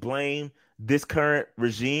is blame this current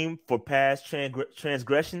regime for past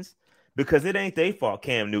transgressions, because it ain't their fault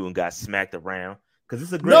Cam Newton got smacked around. Because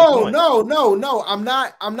it's a great point. No. I'm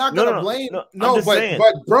not gonna blame.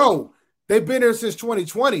 But bro, they've been here since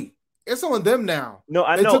 2020. It's on them now. No,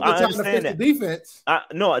 I know. They took the time to fix the defense.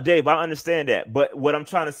 No, Dave, I understand that. But what I'm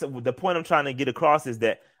trying to say, the point I'm trying to get across is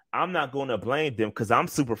that I'm not going to blame them because I'm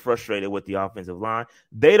super frustrated with the offensive line.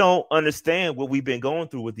 They don't understand what we've been going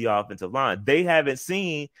through with the offensive line. They haven't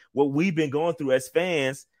seen what we've been going through as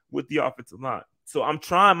fans with the offensive line. So I'm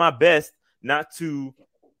trying my best not to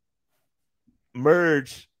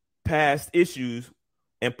merge past issues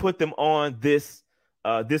and put them on this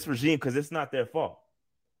regime because it's not their fault.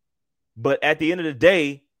 But at the end of the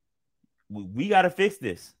day, we got to fix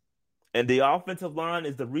this. And the offensive line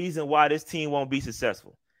is the reason why this team won't be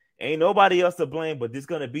successful. Ain't nobody else to blame, but this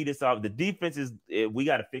going to be this off. The defense is, we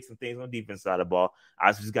got to fix some things on the defense side of the ball.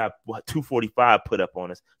 I just got 245 put up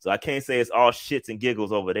on us. So I can't say it's all shits and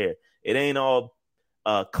giggles over there. It ain't all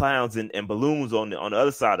clowns and balloons on the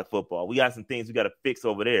other side of football. We got some things we got to fix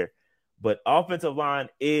over there. But offensive line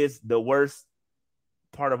is the worst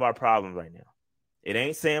part of our problem right now. It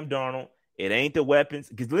ain't Sam Darnold. It ain't the weapons.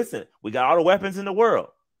 Because listen, we got all the weapons in the world.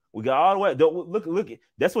 We got all the weapons. Look.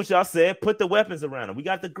 That's what y'all said. Put the weapons around him. He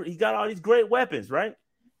got all these great weapons, right?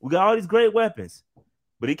 We got all these great weapons,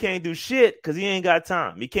 but he can't do shit because he ain't got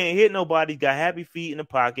time. He can't hit nobody. He got happy feet in the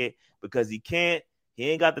pocket because he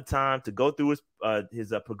ain't got the time to go through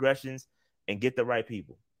his progressions and get the right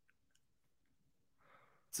people.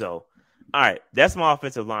 So, all right, that's my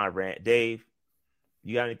offensive line rant. Dave,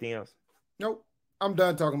 you got anything else? Nope. I'm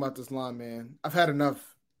done talking about this line, man. I've had enough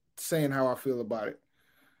saying how I feel about it.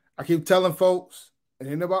 I keep telling folks, it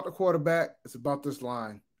ain't about the quarterback. It's about this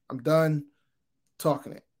line. I'm done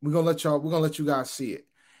talking it. We're gonna let you guys see it.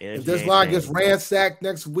 If this line gets ransacked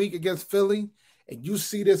next week against Philly, and you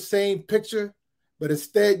see this same picture, but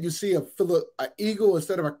instead you see an eagle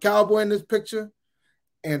instead of a cowboy in this picture,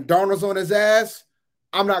 and Darnold's on his ass,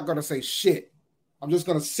 I'm not gonna say shit. I'm just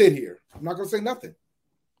gonna sit here. I'm not gonna say nothing.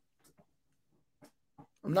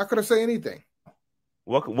 I'm not gonna say anything.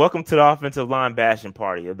 Welcome to the offensive line bashing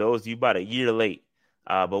party. Of those you about a year late,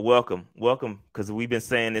 but welcome, because we've been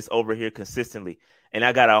saying this over here consistently, and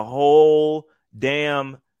I got a whole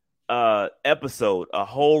damn episode, a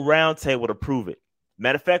whole round table to prove it.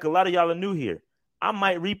 Matter of fact, a lot of y'all are new here. I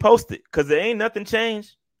might repost it because there ain't nothing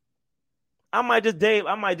changed. I might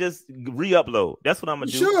just re-upload. That's what I'm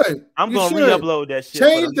gonna do. I'm gonna re-upload that shit.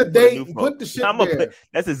 Change the date. Put the shit there.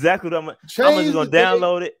 That's exactly what I'm just gonna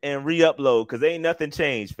download it and re-upload because ain't nothing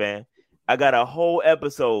changed, fam. I got a whole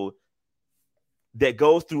episode that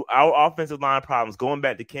goes through our offensive line problems, going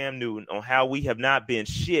back to Cam Newton on how we have not been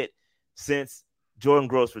shit since Jordan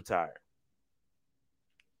Gross retired.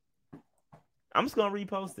 I'm just gonna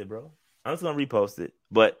repost it, bro. I'm just gonna repost it,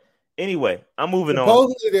 but. Anyway, I'm moving on.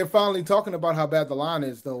 Supposedly, they're finally talking about how bad the line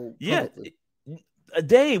is, though. Yeah,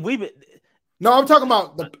 Dave, No, I'm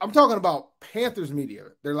talking about Panthers media.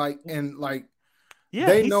 They're like, and like, yeah,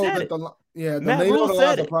 they know that they know the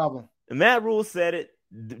line's a problem. Matt Rule said it.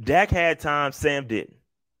 Dak had time. Sam didn't.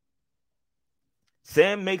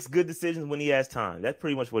 Sam makes good decisions when he has time. That's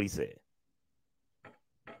pretty much what he said.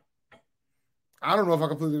 I don't know if I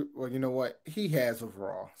completely. Well, you know what? He has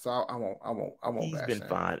overall, so I won't. He's bash been Sam.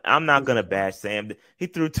 fine. I'm not gonna bash Sam. He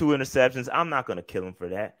threw 2 interceptions. I'm not gonna kill him for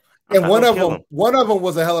that. And one of them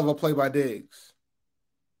was a hell of a play by Diggs.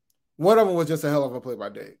 One of them was just a hell of a play by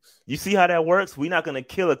Diggs. You see how that works? We're not gonna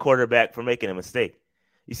kill a quarterback for making a mistake.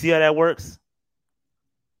 You see how that works?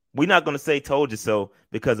 We're not gonna say "told you so"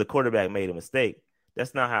 because the quarterback made a mistake.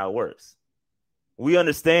 That's not how it works. We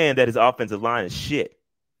understand that his offensive line is shit.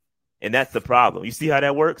 And that's the problem. You see how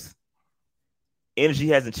that works? Energy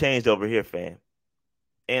hasn't changed over here, fam.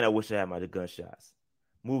 And I wish I had my gunshots.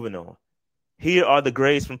 Moving on. Here are the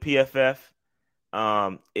grades from PFF.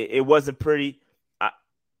 It wasn't pretty. I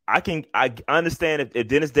understand if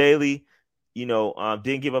Dennis Daly,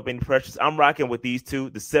 didn't give up any pressures. I'm rocking with these two,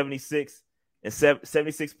 the 76 and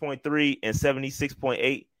 76.3 and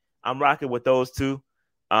 76.8. I'm rocking with those two.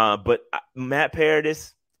 But Matt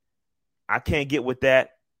Paradis, I can't get with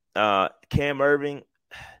that. Cam Irving,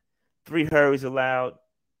 3 hurries allowed.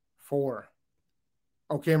 4.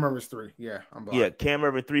 Oh, Cam Irving's 3. Yeah, I'm blind. Yeah, Cam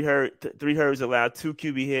Irving, 3 hurries allowed, 2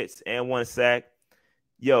 QB hits, and 1 sack.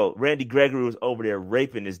 Yo, Randy Gregory was over there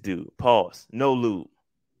raping this dude. Pause. No lube.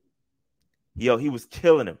 Yo, he was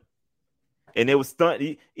killing him. And it was stunt.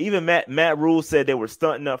 Even Matt Rule said they were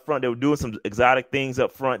stunting up front. They were doing some exotic things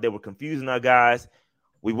up front. They were confusing our guys.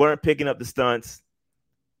 We weren't picking up the stunts.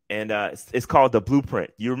 And it's called the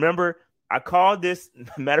blueprint. You remember? I called this.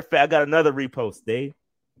 Matter of fact, I got another repost, Dave.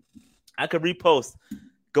 I could repost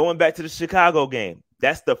going back to the Chicago game.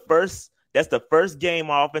 That's the first game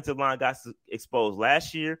our offensive line got exposed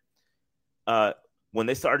last year. When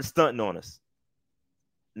they started stunting on us.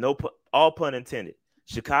 All pun intended.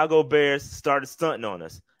 Chicago Bears started stunting on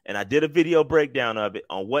us. And I did a video breakdown of it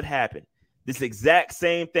on what happened. This exact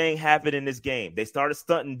same thing happened in this game. They started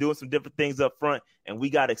stunting, doing some different things up front, and we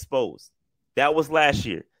got exposed. That was last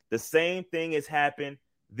year. The same thing has happened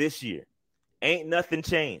this year. Ain't nothing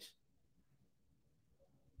changed.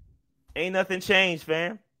 Ain't nothing changed,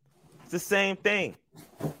 fam. It's the same thing.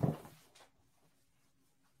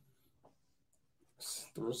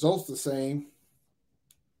 The result's the same.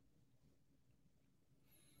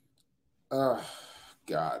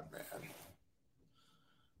 God, man.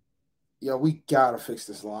 Yo, we gotta fix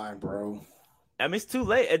this line, bro. I mean, it's too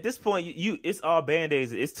late at this point. It's all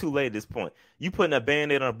Band-Aids. It's too late at this point. You putting a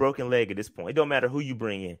Band-Aid on a broken leg at this point. It don't matter who you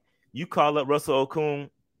bring in. You call up Russell Okung,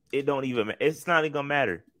 it's not even gonna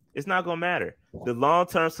matter. It's not gonna matter. The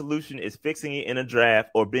long-term solution is fixing it in a draft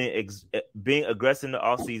or being aggressive in the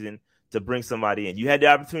offseason to bring somebody in. You had the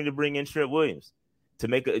opportunity to bring in Trent Williams to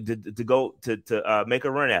make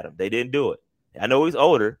a run at him. They didn't do it. I know he's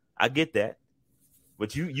older. I get that.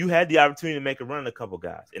 But you had the opportunity to make a run at a couple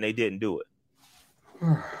guys, and they didn't do it.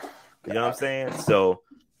 You know what I'm saying? So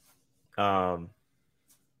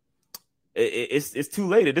it's too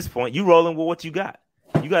late at this point. You rolling with what you got.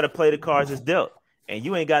 You got to play the cards that's dealt. And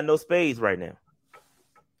you ain't got no spades right now.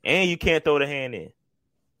 And you can't throw the hand in.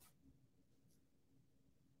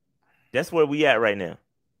 That's where we at right now.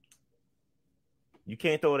 You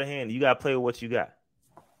can't throw the hand. You got to play with what you got.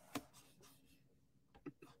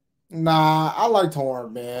 Nah, I liked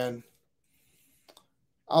Horn, man.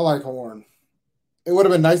 I like Horn. It would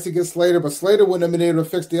have been nice to get Slater, but Slater wouldn't have been able to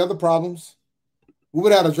fix the other problems. We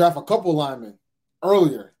would have had to draft a couple linemen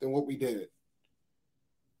earlier than what we did.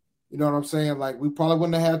 You know what I'm saying? Like, we probably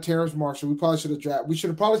wouldn't have had Terrence Marshall. We probably should have drafted. We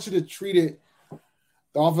should have treated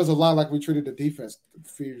the offensive line like we treated the defense the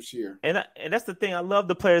previous year. And that's the thing. I love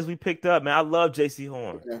the players we picked up, man. I love J.C.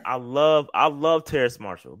 Horn. Yeah. I love Terrence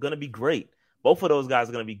Marshall. Gonna be great. Both of those guys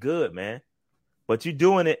are gonna be good, man. But you're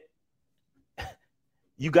doing it.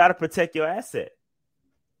 You got to protect your asset.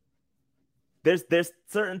 There's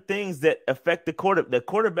certain things that affect the quarterback. The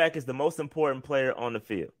quarterback is the most important player on the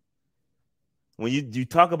field. When you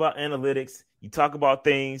talk about analytics, you talk about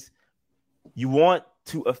things, you want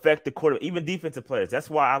to affect the quarterback, even defensive players. That's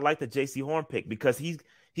why I like the J.C. Horn pick, because he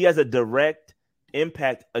has a direct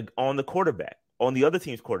impact on the quarterback, on the other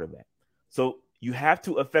team's quarterback. So you have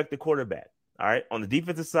to affect the quarterback, all right, on the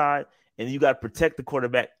defensive side, and you got to protect the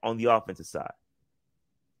quarterback on the offensive side.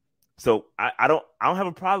 So I don't have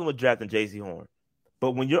a problem with drafting J.C. Horn,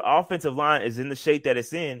 but when your offensive line is in the shape that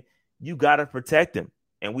it's in, you got to protect him.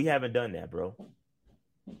 And we haven't done that, bro.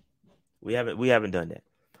 We haven't done that.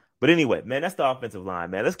 But anyway, man, that's the offensive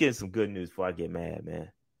line, man. Let's get some good news before I get mad,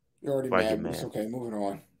 man. You're already mad. It's okay. Moving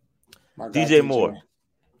on. DJ Moore.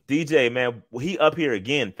 DJ, man, he up here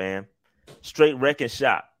again, fam. Straight wrecking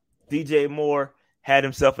shop. DJ Moore had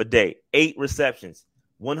himself a day. 8 receptions,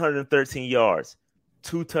 113 yards,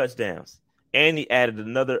 2 touchdowns. And he added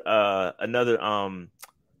another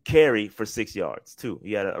carry for 6 yards, too.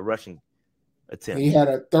 He had a rushing attempt. He had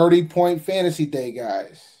a 30-point fantasy day,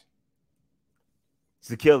 guys. It's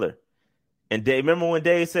a killer. And Dave, remember when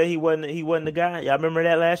Dave said he wasn't the guy? Y'all remember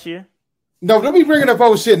that last year? No, don't be bringing up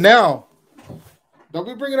old shit now. Don't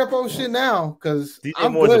be bringing up old shit now, because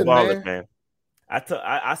DJ Moore's a baller, man.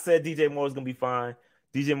 I said DJ Moore's gonna be fine.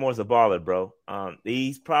 DJ Moore's a baller, bro.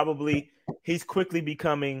 He's quickly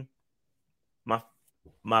becoming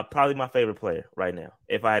probably my favorite player right now.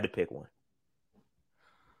 If I had to pick one,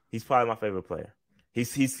 he's probably my favorite player.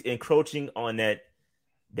 He's encroaching on that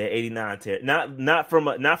 89 territory. Not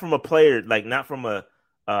from a player, like not from a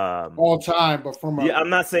all time, but from I'm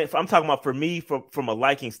not saying, I'm talking about for me from a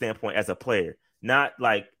liking standpoint as a player, not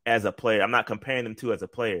like as a player. I'm not comparing them to as a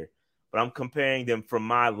player, but I'm comparing them from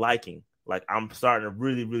my liking. Like, I'm starting to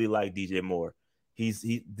really, really like DJ Moore. This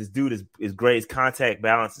dude is great. His contact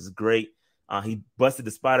balance is great. He busted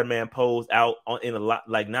the Spider-Man pose out in a lot,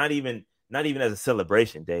 like not even as a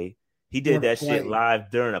celebration, Dave. He did that shit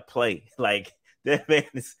live during a play. Like, that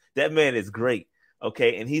man is great.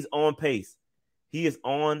 Okay. And he's on pace. He is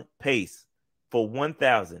on pace for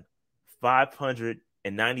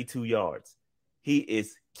 1,592 yards. He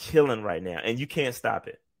is killing right now. And you can't stop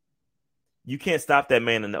it. You can't stop that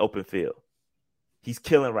man in the open field. He's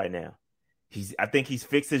killing right now. I think he's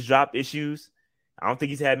fixed his drop issues. I don't think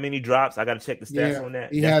he's had many drops. I got to check the stats on that.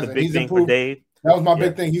 That's the big thing for Dave. That was my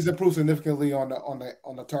big thing. He's improved significantly on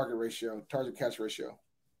the target catch ratio.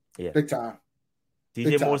 Yeah. Big time.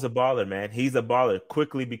 DJ Moore's a baller, man. He's a baller,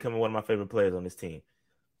 quickly becoming one of my favorite players on this team.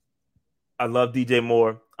 I love DJ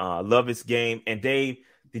Moore. Love his game. And Dave,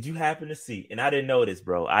 did you happen to see? And I didn't know this,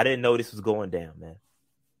 bro. I didn't know this was going down, man.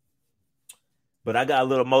 But I got a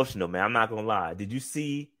little emotional, man. I'm not gonna lie. Did you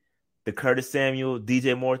see the Curtis Samuel,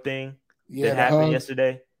 DJ Moore thing that happened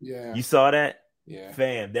yesterday? Yeah. You saw that? Yeah.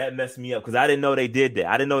 Fam, that messed me up because I didn't know they did that.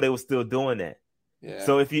 I didn't know they were still doing that. Yeah.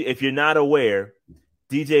 So if you're not aware,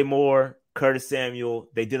 DJ Moore, Curtis Samuel,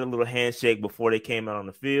 they did a little handshake before they came out on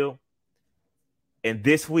the field. And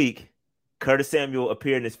this week, Curtis Samuel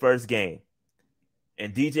appeared in his first game.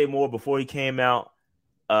 And DJ Moore, before he came out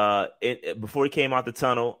the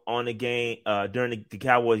tunnel on the game, during the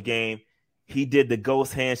Cowboys game, he did the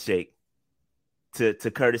ghost handshake to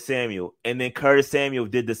Curtis Samuel. And then Curtis Samuel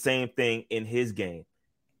did the same thing in his game.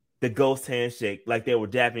 The ghost handshake, like they were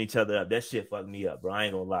dapping each other up. That shit fucked me up, bro. I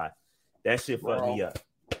ain't gonna lie. That shit fucked me up.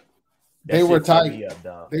 They were tight.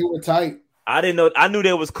 They were tight. I didn't know. I knew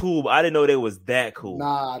they was cool, but I didn't know they was that cool.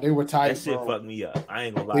 Nah, they were tight. That shit fucked me up. I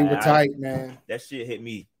ain't gonna lie. They were tight, man. That shit hit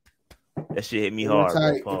me. That shit hit me hard.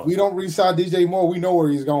 If we don't re-sign DJ Moore, we know where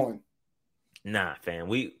he's going. Nah, fam.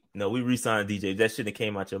 We re-signed DJ. That shouldn't have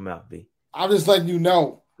came out your mouth, B. I'm just letting you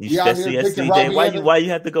know. CJ, why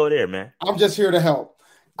you have to go there, man? I'm just here to help.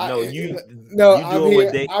 I'm here.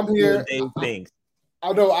 Dave things.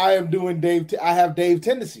 I know I am doing Dave. I have Dave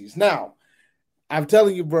tendencies. Now, I'm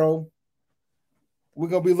telling you, bro, we're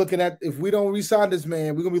gonna be looking at, if we don't re-sign this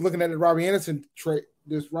man, we're gonna be looking at the Robbie Anderson trade,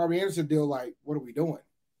 this Robbie Anderson deal. Like, what are we doing?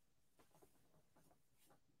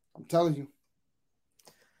 I'm telling you.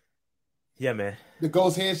 Yeah, man. The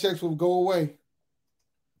ghost handshakes will go away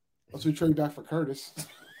once we trade back for Curtis.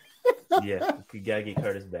 Yeah, we gotta get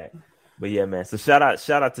Curtis back. But yeah, man. So shout out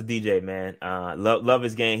to DJ, man. Love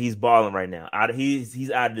his game. He's balling right now. He's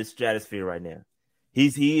out of the stratosphere right now.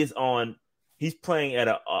 He's playing at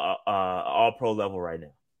a all pro level right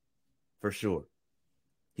now, for sure.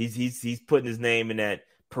 He's putting his name in that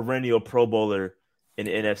perennial Pro Bowler in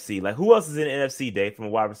the NFC. Like, who else is in the NFC, Dave, from a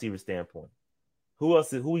wide receiver standpoint? Who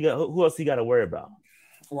else he got to worry about?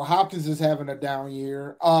 Well, Hopkins is having a down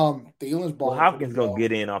year. Thielen's balling. Well, Hopkins gonna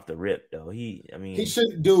get in off the rip, though. He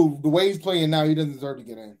shouldn't do the way he's playing now. He doesn't deserve to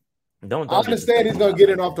get in. Don't I understand he's gonna get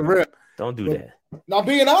in off the rip. Don't do that. Now,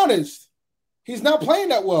 being honest, he's not playing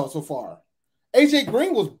that well so far. AJ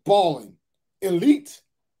Green was balling. Elite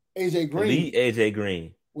AJ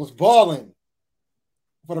Green was balling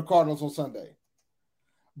for the Cardinals on Sunday.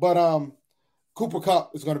 But Cooper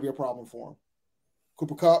Kupp is going to be a problem for him.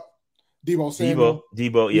 Cooper Kupp, Deebo Samuel.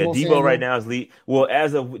 Deebo right now is lead. Well,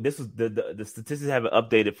 as of this was the statistics haven't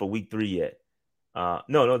updated for week 3 yet.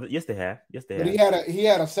 No, yes they have. But he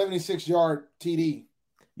had a 76-yard TD.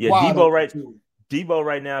 Yeah, Deebo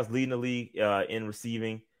right now is leading the league in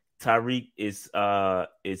receiving. Tyreek is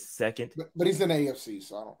second, but he's in the AFC,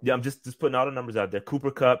 so I don't. Yeah, I'm just putting all the numbers out there.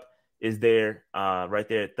 Cooper Kupp is there, right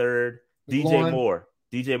there at third.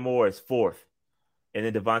 DJ Moore is fourth, and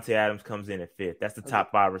then Devontae Adams comes in at fifth. That's the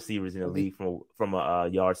top 5 receivers in the league from a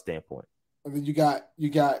yard standpoint. And then you got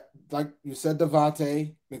like you said,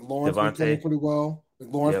 Devontae McLaurin's been playing pretty well.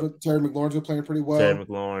 Terry McLaurin's been playing pretty well. Terry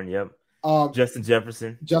McLaurin, yep. Justin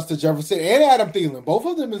Jefferson, and Adam Thielen. Both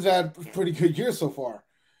of them has had pretty good years so far.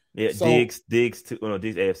 Yeah, so, Diggs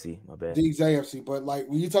AFC. My bad. Diggs AFC, but like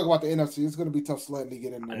when you talk about the NFC, it's going to be tough sledding to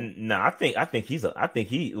get in there. No, I think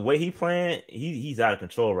the way he playing, he's out of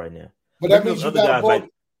control right now. But that means you got guys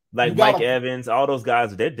like Mike Evans, all those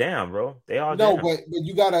guys, they're down, bro. They all down. No, but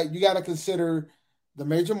you gotta consider the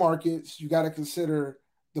major markets. You gotta consider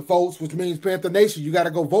the votes, which means Panther Nation. You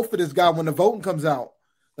gotta go vote for this guy when the voting comes out.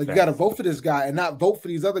 Like, you gotta vote for this guy and not vote for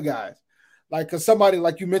these other guys. Like, because somebody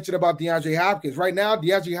like you mentioned about DeAndre Hopkins. Right now,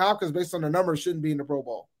 DeAndre Hopkins, based on the numbers, shouldn't be in the Pro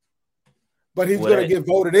Bowl. But he's going to get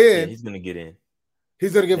voted in. Yeah, he's going to get in.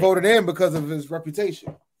 He's going to get voted in because of his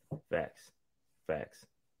reputation. Facts.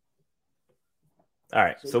 All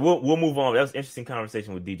right, so we'll move on. That was an interesting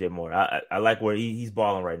conversation with DJ Moore. I like where he's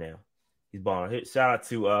balling right now. He's balling. Shout out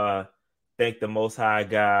to thank the Most High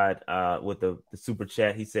God with the super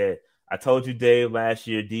chat. He said, "I told you, Dave, last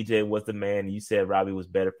year DJ was the man. And you said Robbie was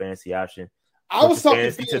better fantasy option. I was talking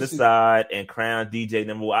fantasy to the side and crown DJ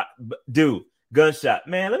number 1. Dude, gunshot,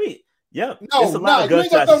 man. Let me. Yep. No, you're not gonna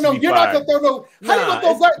throw no. You're not gonna throw no. How you gonna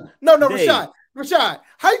throw gunshots? No, Rashad.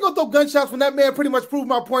 How you gonna throw gunshots when that man pretty much proved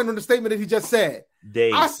my point on the statement that he just said?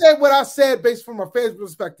 Dave. I said what I said based from a fans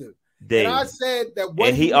perspective. Dave. And I said that.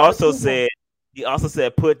 And he also said,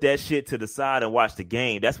 put that shit to the side and watch the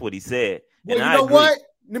game. That's what he said. Well, and you know what?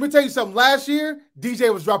 Let me tell you something. Last year,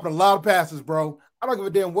 DJ was dropping a lot of passes, bro. I don't give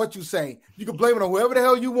a damn what you say. You can blame it on whoever the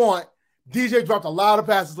hell you want. DJ dropped a lot of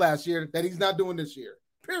passes last year that he's not doing this year.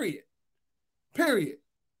 Period.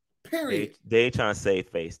 Period. They ain't trying to save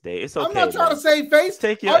face. It's okay. I'm not trying to save face.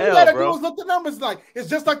 Take your All you L, gotta bro. do is look at the numbers. Like it's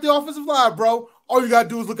just like the offensive line, bro. All you gotta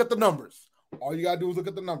do is look at the numbers.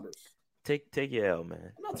 Take your L,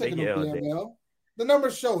 man. I'm not taking no damn L. The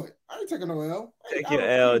numbers show it. I ain't taking no L. Take your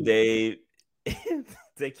L, Dave. I'm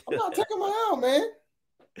not taking my L, man.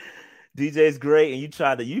 DJ's great, and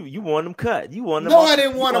you want him cut. You want him. No, I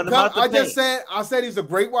didn't want him cut. I said he's a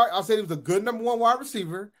great wide. I said he was a good number one wide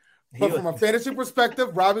receiver. But from a fantasy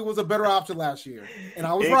perspective, Robbie was a better option last year, and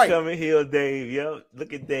I was right. Incoming heel, Dave. Yo,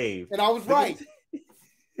 look at Dave. And I was right.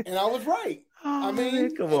 I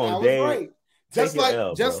mean, come on, I was Dave. Right.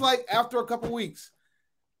 Just like after a couple weeks,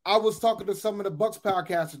 I was talking to some of the Bucks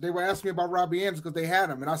podcasters. They were asking me about Robbie Anderson because they had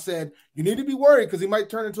him, and I said you need to be worried because he might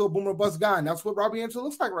turn into a boomer bust guy, and that's what Robbie Anderson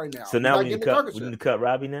looks like right now. So now we need to cut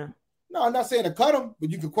Robbie now. No, I'm not saying to cut him, but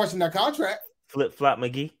you can question that contract. Flip flop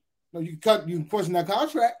McGee. No, you can question that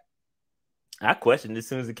contract. I questioned it as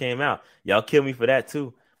soon as it came out. Y'all kill me for that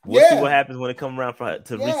too. We'll see what happens when it comes around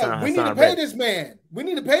to resign. We need to pay this man. We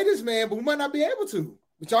need to pay this man, but we might not be able to.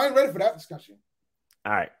 But y'all ain't ready for that discussion.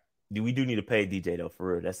 All right. We do need to pay DJ though,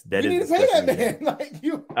 for real. We need to pay that man. Like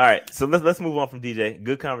you. All right. So let's move on from DJ.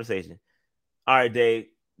 Good conversation. All right, Dave.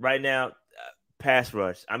 Right now, pass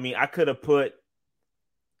rush. I mean, I could have put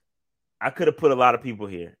a lot of people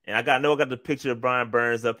here, and I got the picture of Brian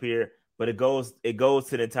Burns up here. But it goes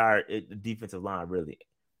to the entire defensive line, really.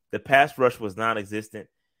 The pass rush was non-existent.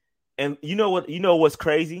 And you know what's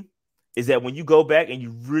crazy is that when you go back and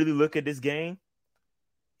you really look at this game,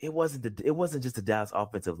 it wasn't just the Dallas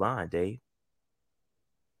offensive line, Dave.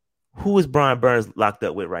 Who is Brian Burns locked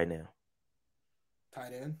up with right now?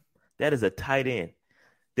 Tight end. That is a tight end.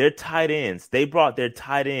 They're tight ends. They brought their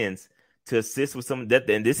tight ends to assist with some of that,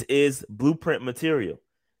 and this is blueprint material.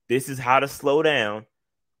 This is how to slow down.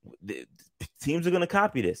 The teams are going to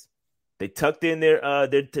copy this. They tucked in their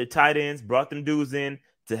tight ends, brought them dudes in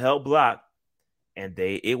to help block, and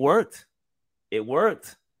it worked. It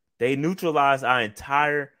worked. They neutralized our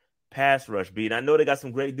entire pass rush beat. I know they got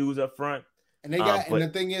some great dudes up front, and and the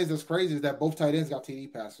thing is, that's crazy is that both tight ends got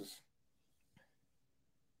TD passes.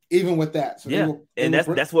 Even with that,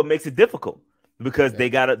 that's what makes it difficult because they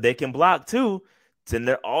can block too, and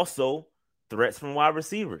they're also threats from wide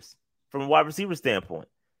receivers from a wide receiver standpoint.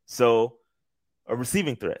 So,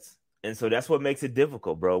 receiving threats, and so that's what makes it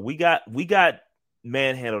difficult, bro. We got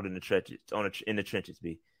manhandled in the trenches,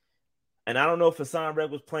 B. And I don't know if Hassan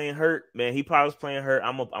Reddick was playing hurt, man. He probably was playing hurt.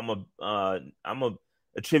 I'm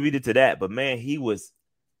attribute it to that, but man, he was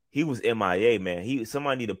MIA, man.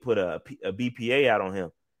 Somebody need to put a BPA out on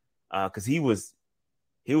him, because he was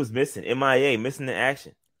missing MIA, missing the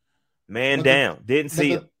action, down, didn't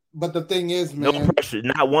see it. But the thing is, man, no pressure,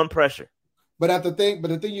 not one pressure. But the thing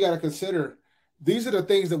you got to consider, these are the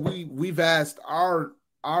things that we've asked our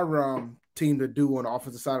team to do on the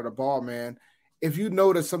offensive side of the ball, man. If you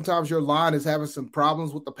notice sometimes your line is having some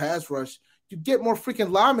problems with the pass rush, you get more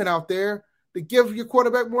freaking linemen out there to give your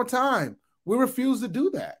quarterback more time. We refuse to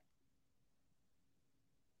do that.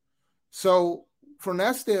 So from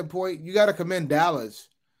that standpoint, you got to commend Dallas.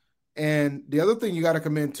 And the other thing you got to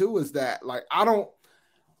commend too is that, like, I don't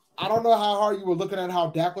know how hard you were looking at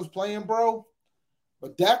how Dak was playing, bro.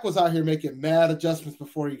 But Dak was out here making mad adjustments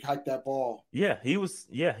before he hiked that ball. Yeah, he was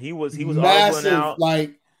massive. Out.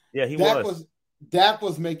 Like, yeah, Dak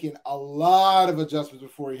was making a lot of adjustments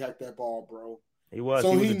before he hiked that ball, bro. He was.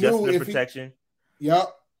 So he was adjusting the protection. Yep.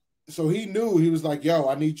 So he knew. He was like, yo,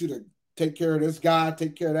 I need you to take care of this guy,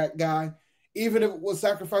 take care of that guy, even if it was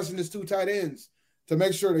sacrificing his two tight ends to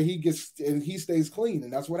make sure that he stays clean.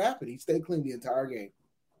 And that's what happened. He stayed clean the entire game.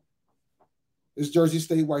 His jersey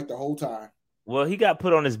stayed white the whole time. Well, he got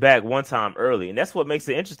put on his back one time early, and that's what makes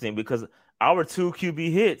it interesting because our 2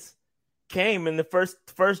 QB hits came in the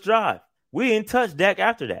first drive. We didn't touch Dak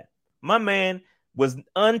after that. My man was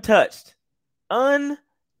untouched for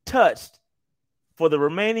the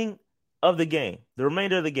remainder of the game,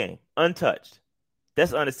 untouched.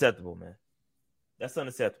 That's unacceptable, man. That's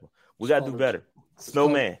unacceptable. We got to do better.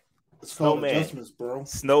 Snowman. Bro.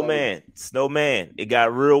 Snowman. It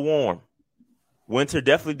got real warm. Winter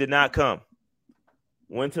definitely did not come.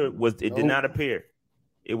 Did not appear.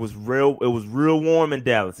 It was real warm in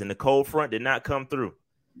Dallas, and the cold front did not come through.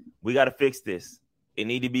 We got to fix this. It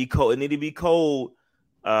need to be cold. It need to be cold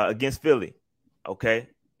against Philly. Okay,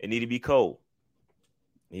 it need to be cold.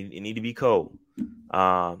 It need to be cold.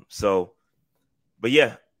 So, but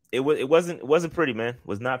yeah, it wasn't pretty, man.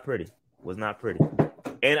 Was not pretty.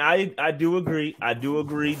 And I do agree.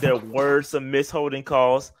 There were some misholding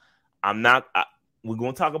calls. We're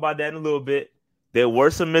gonna talk about that in a little bit. There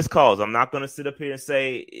were some missed calls. I'm not gonna sit up here and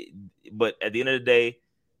say, but at the end of the day,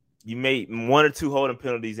 you made one or two holding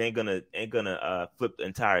penalties ain't gonna flip the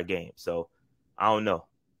entire game. So I don't know.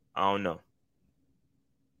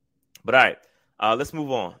 But all right, let's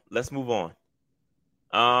move on.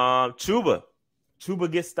 Chuba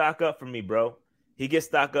gets stock up for me, bro. He gets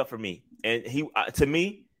stock up for me, and to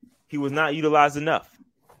me, he was not utilized enough.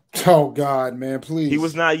 Oh God, man, please. He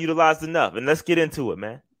was not utilized enough, and let's get into it,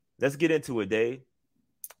 man. Let's get into it, Dave.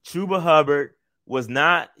 Chuba Hubbard was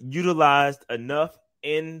not utilized enough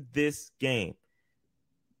in this game.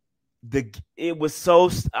 It was so.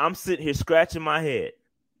 I'm sitting here scratching my head.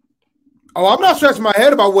 Oh, I'm not scratching my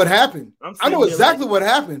head about what happened. I know exactly what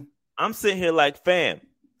happened. I'm sitting here like, fam,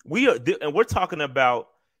 we're talking about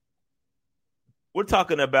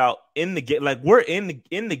in the game. Like, we're in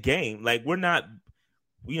the game. Like, we're not,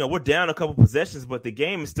 we're down a couple possessions, but the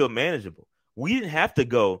game is still manageable. We didn't have to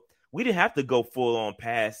go full on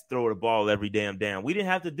pass, throw the ball every damn down. We didn't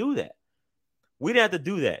have to do that. We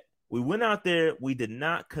went out there. We did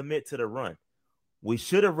not commit to the run. We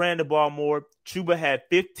should have ran the ball more. Chuba had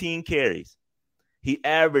 15 carries. He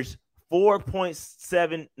averaged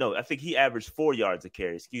 4.7. No, I think he averaged 4 yards a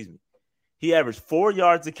carry. Excuse me. He averaged 4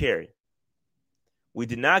 yards a carry. We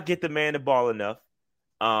did not get the man the ball enough.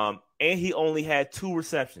 And he only had 2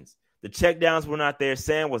 receptions. The checkdowns were not there.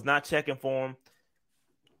 Sam was not checking for him.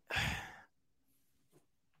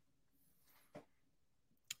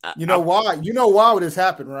 You know why this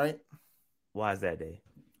happened, right? Why is that, Dave?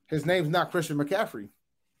 His name's not Christian McCaffrey.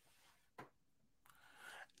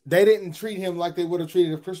 They didn't treat him like they would have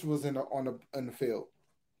treated if Christian was in the field.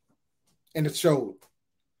 And it showed.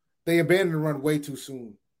 They abandoned the run way too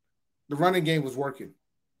soon. The running game was working.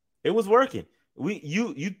 It was working.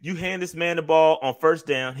 You hand this man the ball on first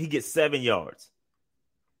down, he gets 7 yards.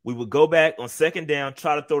 We would go back on second down,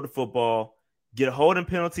 try to throw the football, get a holding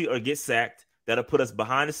penalty or get sacked. That'll put us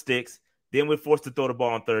behind the sticks. Then we're forced to throw the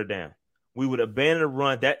ball on third down. We would abandon the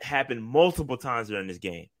run. That happened multiple times during this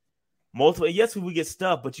game. Yes, we would get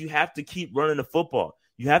stuffed, but you have to keep running the football.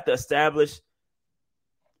 You have to establish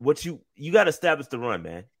what you got to establish the run,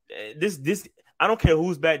 man. This I don't care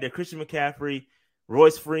who's back there, Christian McCaffrey,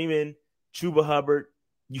 Royce Freeman, Chuba Hubbard.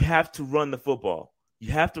 You have to run the football. We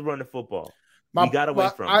got away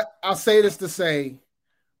from it. I'll say this to say,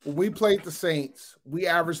 when we played the Saints, we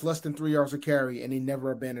averaged less than 3 yards a carry, and he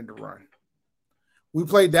never abandoned the run. We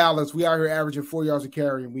played Dallas. We out here averaging 4 yards a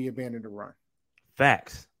carry, and we abandoned the run.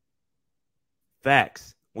 Facts.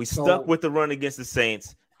 We stuck with the run against the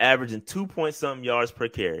Saints, averaging 2-point-something yards per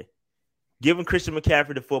carry, giving Christian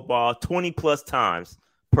McCaffrey the football 20-plus times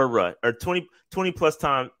per run, or 20-plus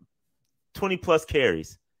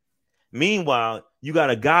carries. Meanwhile, you got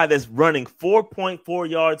a guy that's running 4.4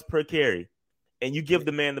 yards per carry, and you give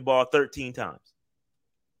the man the ball 13 times.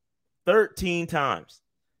 13 times.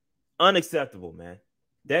 Unacceptable, man.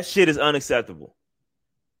 That shit is unacceptable.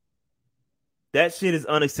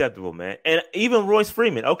 Man. And even Royce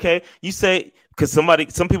Freeman, okay, you say, because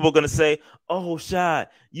some people are gonna say, oh, Shad,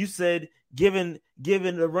 you said giving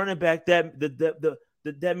the running back that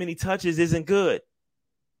many touches isn't good.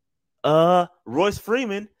 Royce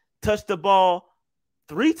Freeman touched the ball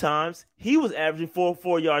 3 times. He was averaging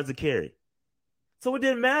 4 yards a carry. So it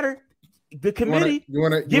didn't matter. The committee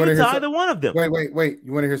give it to either one of them. Wait.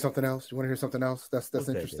 You want to hear something else? That's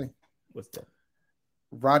interesting. What's that?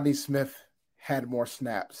 Rodney Smith had more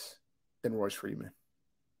snaps than Royce Freeman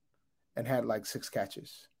and had like 6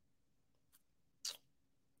 catches.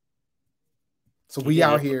 So we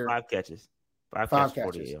out here 5 catches. 5 catches,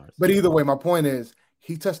 48 yards. But either way, my point is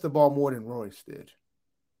he touched the ball more than Royce did.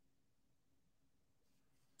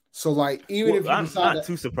 So like I'm not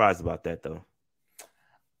too surprised about that though.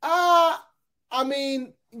 I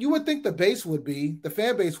mean, you would think the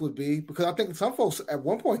fan base would be, because I think some folks at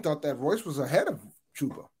one point thought that Royce was ahead of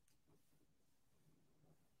Chuba.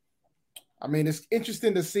 I mean, it's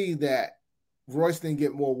interesting to see that Royce didn't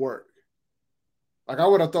get more work. Like, I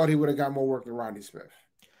would have thought he would have got more work than Rodney Smith.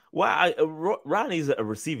 Well, Rodney's a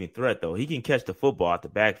receiving threat, though. He can catch the football out the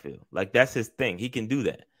backfield. Like, that's his thing. He can do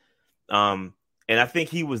that. And I think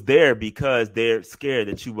he was there because they're scared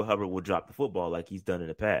that Chuba Hubbard will drop the football like he's done in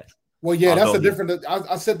the past. Well, yeah, that's a different.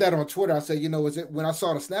 I said that on Twitter. I said, when I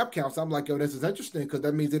saw the snap counts, I'm like, yo, this is interesting because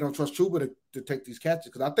that means they don't trust Chuba to take these catches.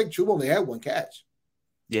 Because I think Chuba only had 1 catch.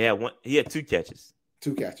 Yeah, he had 2 catches.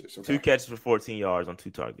 2 catches. Okay. 2 catches for 14 yards on 2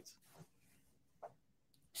 targets.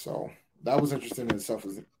 So that was interesting in itself,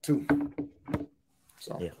 too.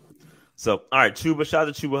 So yeah. So all right, shout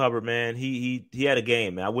out to Chuba Hubbard, man. He had a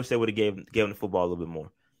game, man. I wish they would have gave him the football a little bit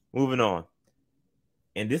more. Moving on,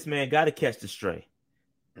 and this man got to catch the stray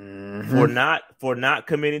for not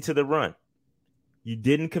committing to the run. You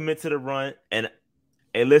didn't commit to the run, and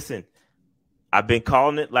Hey, listen, I've been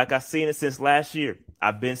calling it like I've seen it since last year.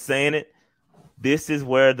 I've been saying it. This is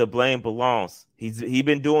where the blame belongs. He's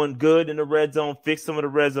been doing good in the red zone, fixed some of the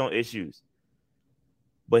red zone issues.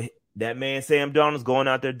 But that man, Sam Darnold's going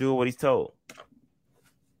out there doing what he's told.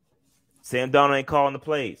 Sam Darnold ain't calling the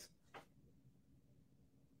plays.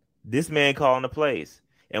 This man calling the plays.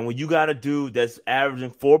 And when you got a dude that's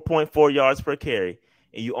averaging 4.4 yards per carry,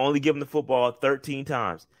 and you only give him the football 13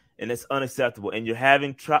 times, and it's unacceptable, and you're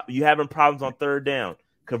having problems on third down,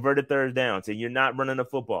 converted third downs, and you're not running the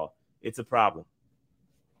football, it's a problem.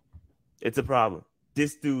 It's a problem.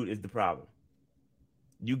 This dude is the problem.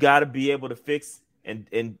 You got to be able to fix and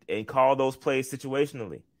call those plays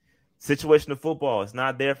situationally. Situational football is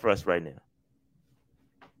not there for us right now.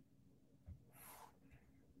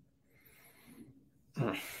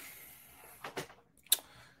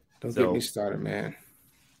 Don't get me started, man.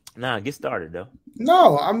 Nah, get started though.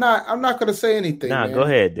 No, I'm not going to say anything. Nah, man. Go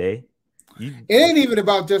ahead, Dave. It ain't even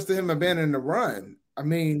about just him abandoning the run. I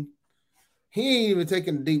mean, he ain't even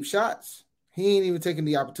taking the deep shots. He ain't even taking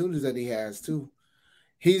the opportunities that he has too.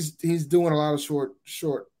 He's doing a lot of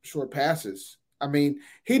short passes. I mean,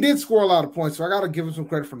 he did score a lot of points, so I got to give him some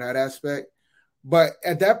credit from that aspect. But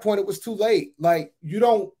at that point, it was too late. Like we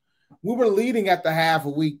were leading at the half,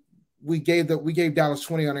 and we gave Dallas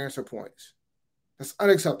 20 unanswered points. That's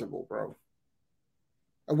unacceptable, bro.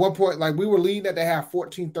 At one point, like we were leading at the half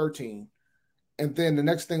 14-13. And then the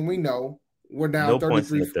next thing we know, we're down 33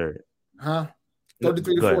 points in the third.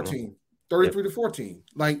 33 to 14. 33 to 14.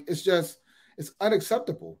 Like it's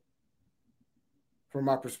unacceptable from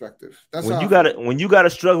my perspective. That's when you got a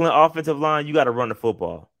struggling offensive line, you got to run the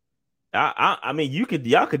football. I mean,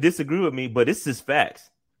 y'all could disagree with me, but this is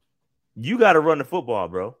facts. You got to run the football,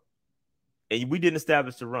 bro. And we didn't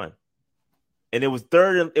establish the run. And it was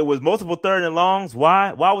multiple third and longs.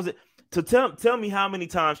 Why? Why was it? So tell me how many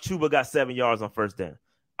times Chuba got 7 yards on first down.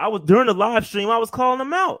 During the live stream, I was calling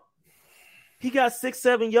him out. He got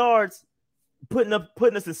 6-7 yards, putting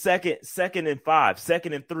us in second and 5,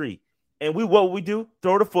 second and 3. And what would we do?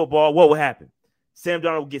 Throw the football. What would happen? Sam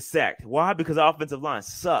Darnold would get sacked. Why? Because our offensive line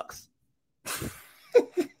sucks.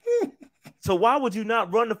 So why would you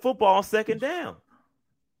not run the football on second down?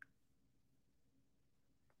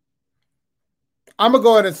 I'm gonna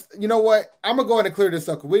go ahead and you know what? I'm gonna go ahead and clear this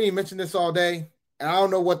up. We didn't mention this all day, and I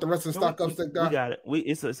don't know what the rest of the stock ups that got. We got it.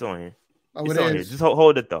 It's on here. Oh, it's on here. Just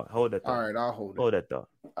hold that thought. Hold that thought. All right, I'll hold it. Hold that thought.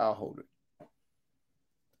 I'll hold it.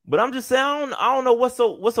 But I'm just saying, I don't know what's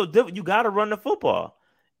so different. You got to run the football.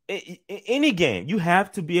 In any game, you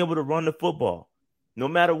have to be able to run the football, no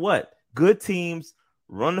matter what. Good teams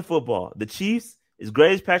run the football. The Chiefs, as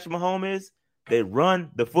great as Patrick Mahomes is, they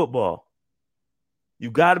run the football.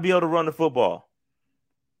 You got to be able to run the football.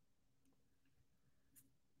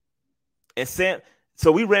 And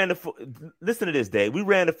so we ran listen to this, Dave. We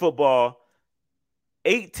ran the football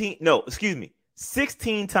 16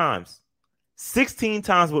 times. 16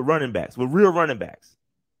 times with running backs, with real running backs.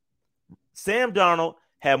 Sam Darnold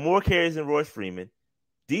had more carries than Royce Freeman.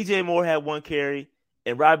 DJ Moore had 1 carry,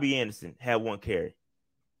 and Robbie Anderson had 1 carry.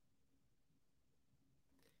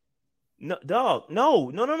 No, dog.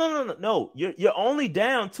 No. You're only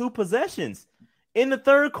down 2 possessions in the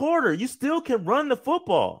third quarter. You still can run the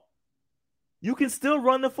football. You can still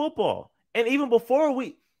run the football. And even before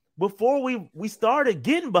we started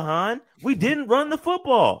getting behind, we didn't run the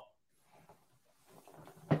football.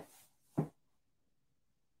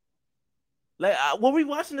 Like, were we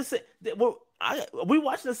watching the same? Are we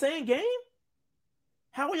watching the same game?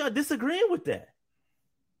 How are y'all disagreeing with that?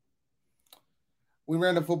 We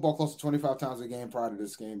ran the football close to 25 times a game prior to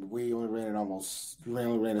this game, but we only ran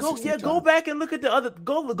it 16 times. Go back and look at the other.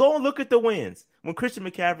 Go and look at the wins when Christian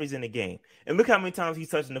McCaffrey's in the game, and look how many times he's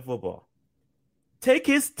touching the football. Take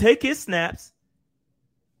his snaps.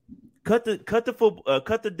 Cut the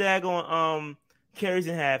daggone carries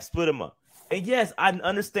in half. Split them up. And yes, I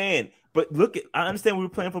understand. But I understand we were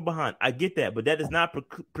playing from behind. I get that, but that does not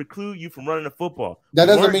preclude you from running the football. That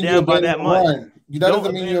doesn't mean you abandon the run. That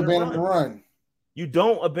doesn't mean you abandon the run. You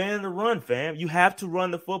don't abandon the run, fam. You have to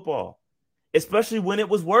run the football, especially when it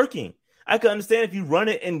was working. I can understand if you run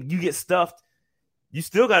it and you get stuffed, you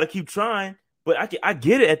still got to keep trying. But I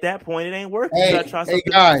get it at that point. It ain't working. You gotta try something.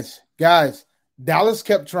 Guys, Dallas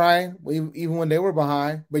kept trying even when they were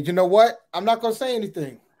behind. But you know what? I'm not going to say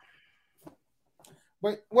anything.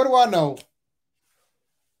 But what do I know?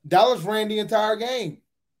 Dallas ran the entire game.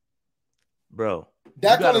 Bro.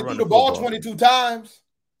 Dak only threw the ball 22 times.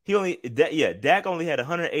 Dak only had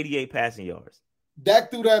 188 passing yards. Dak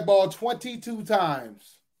threw that ball 22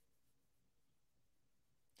 times.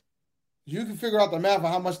 You can figure out the math of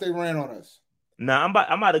how much they ran on us. Now I'm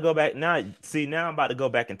about to go back. Now I'm about to go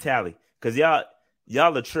back and tally because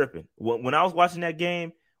y'all are tripping. When I was watching that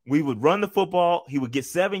game, we would run the football. He would get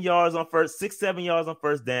 7 yards on first, 6-7 yards on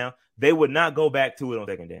first down. They would not go back to it on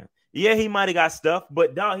second down. Yeah, he might have got stuffed,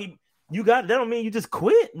 but dog, that don't mean you just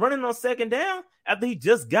quit running on second down after he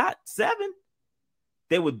just got 7.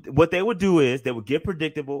 What they would do is they would get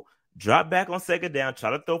predictable, drop back on second down, try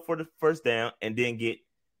to throw for the first down, and then get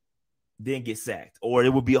sacked, or it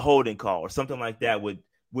would be a holding call or something like that would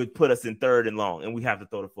put us in 3rd and long, and we have to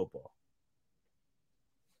throw the football.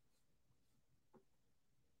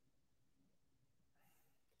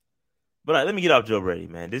 But let me get off Joe Brady,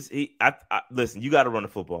 man. Listen, you got to run the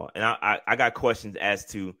football, and I got questions as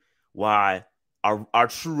to why our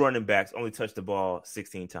true running backs only touched the ball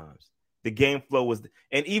 16 times. The game flow was,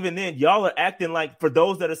 and even then, y'all are acting like, for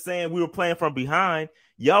those that are saying we were playing from behind,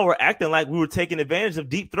 y'all were acting like we were taking advantage of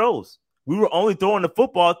deep throws. We were only throwing the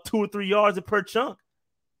football 2 or 3 yards per chunk.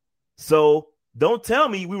 So don't tell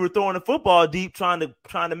me we were throwing the football deep, trying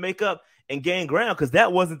to make up and gain ground, because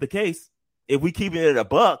that wasn't the case. If we keeping it at a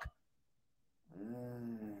buck.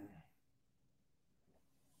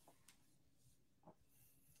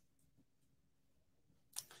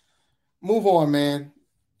 Move on, man.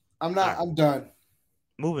 I'm done.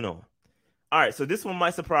 Moving on. All right, so this one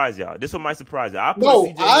might surprise y'all.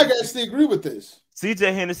 I actually agree with this.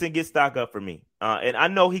 CJ Henderson gets stock up for me. And I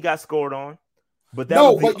know he got scored on. But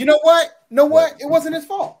you know what? It wasn't his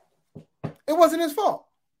fault. It wasn't his fault.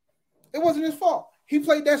 He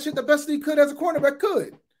played that shit the best he could as a cornerback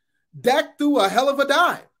could. Dak threw a hell of a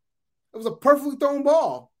dive. It was a perfectly thrown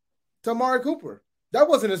ball to Amari Cooper. That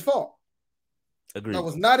wasn't his fault. Agreed. That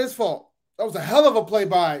was not his fault. That was a hell of a play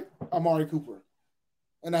by Amari Cooper.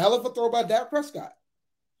 And a hell of a throw by Dak Prescott.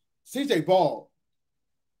 CJ balled,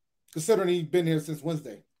 considering he's been here since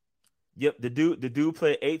Wednesday. Yep, the dude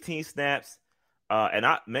played 18 snaps.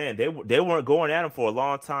 They weren't going at him for a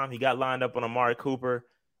long time. He got lined up on Amari Cooper.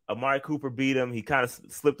 Amari Cooper beat him. He kind of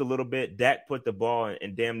slipped a little bit. Dak put the ball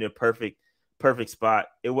in damn near perfect spot.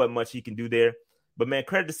 It wasn't much he can do there. But, man,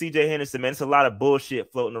 credit to CJ Henderson, man. It's a lot of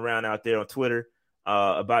bullshit floating around out there on Twitter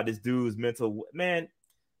about this dude's mental. Man,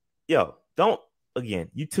 yo,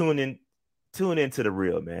 you tune into the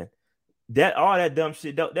real, man. All that dumb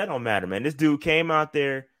shit, that don't matter, man. This dude came out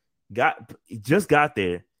there, just got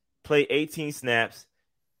there, played 18 snaps,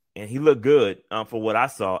 and he looked good for what I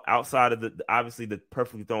saw outside of obviously the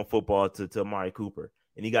perfectly thrown football to Amari Cooper,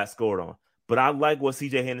 and he got scored on. But I like what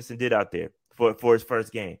CJ Henderson did out there for his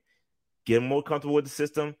first game. Get him more comfortable with the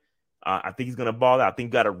system. I think he's going to ball out. I think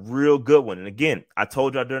he got a real good one. And again, I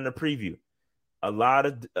told y'all during the preview, a lot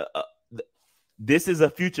of this is a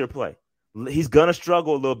future play. He's going to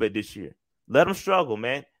struggle a little bit this year. Let him struggle,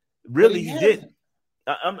 man. Really, he didn't.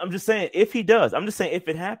 I'm just saying if he does. I'm just saying if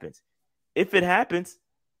it happens. If it happens,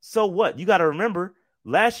 so what? You got to remember,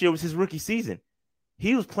 last year was his rookie season.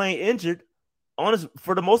 He was playing injured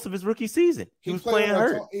for the most of his rookie season. He was playing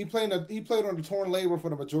hurt. He played on the torn labor for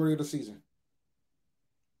the majority of the season.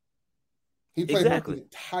 He played the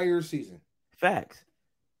entire season. Facts.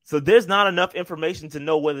 So there's not enough information to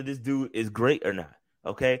know whether this dude is great or not.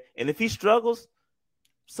 Okay, and if he struggles,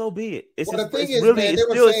 so be it.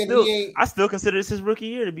 I still consider this his rookie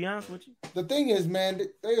year, to be honest with you. The thing is, man,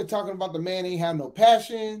 they are talking about the man ain't have no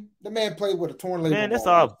passion. The man played with a torn labor. Man, that's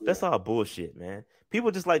all bullshit, man.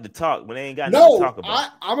 People just like to talk when they ain't got nothing to talk about.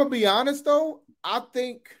 I'm gonna be honest though. I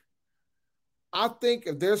think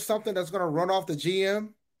if there's something that's gonna run off the GM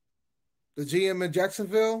in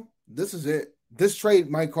Jacksonville, this is it. This trade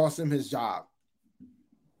might cost him his job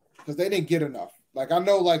because they didn't get enough. Like, I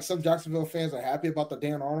know, like, some Jacksonville fans are happy about the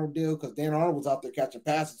Dan Arnold deal because Dan Arnold was out there catching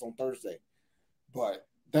passes on Thursday. But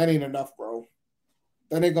that ain't enough, bro.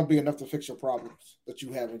 That ain't going to be enough to fix your problems that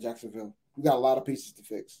you have in Jacksonville. You got a lot of pieces to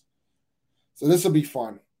fix. So this will be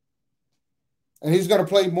fun. And he's going to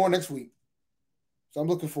play more next week. So I'm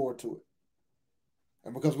looking forward to it.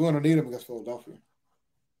 And because we're going to need him against Philadelphia.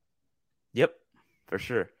 Yep, for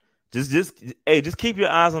sure. Just keep your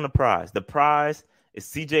eyes on the prize. The prize is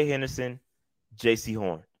CJ Henderson, JC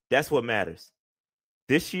Horn. That's what matters.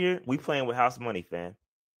 This year, we playing with house money, fam.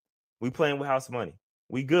 We playing with house money.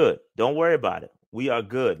 We good. Don't worry about it. We are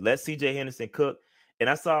good. Let CJ Henderson cook. And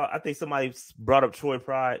I think somebody brought up Troy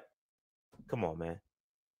Pride. Come on, man.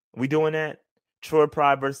 We doing that? Troy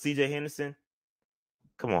Pride versus CJ Henderson?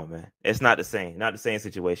 Come on, man. It's not the same. Not the same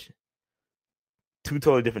situation. Two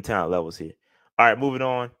totally different talent levels here. All right, moving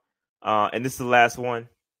on. And this is the last one.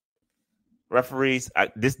 Referees,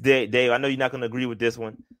 Dave, I know you're not going to agree with this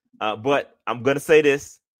one, but I'm going to say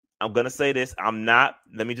this.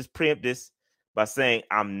 Let me just preempt this by saying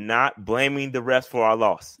I'm not blaming the refs for our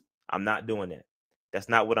loss. I'm not doing that. That's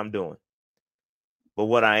not what I'm doing. But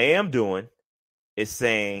what I am doing is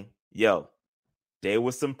saying, yo, there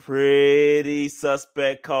was some pretty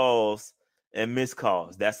suspect calls and missed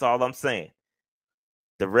calls. That's all I'm saying.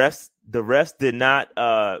 The refs did not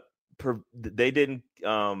they didn't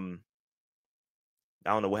I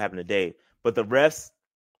don't know what happened to Dave, but the refs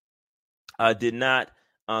did not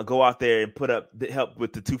go out there and put up help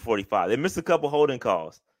with the 245. They missed a couple holding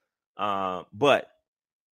calls, but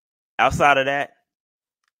outside of that,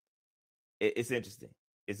 it's interesting.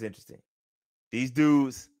 It's interesting. These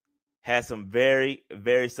dudes had some very,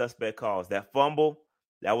 very suspect calls. That fumble,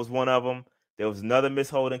 that was one of them. There was another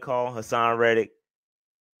misholding call, Hassan Reddick.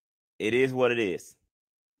 It is what it is.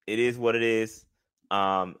 It is what it is.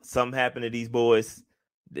 Something happened to these boys.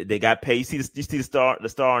 They got paid. You see the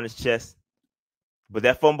star on his chest. But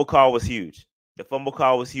that fumble call was huge. The fumble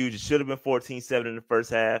call was huge. It should have been 14-7 in the first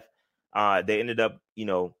half. They ended up,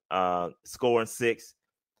 scoring 6.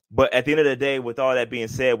 But at the end of the day, with all that being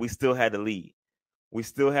said, we still had the lead. We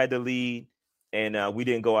still had the lead, and we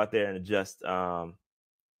didn't go out there and adjust.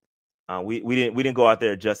 We didn't go out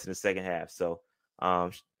there adjust in the second half. So,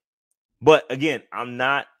 but again, I'm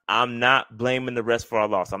not blaming the refs for our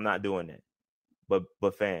loss. I'm not doing that.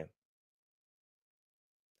 But fam,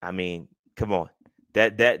 I mean, come on.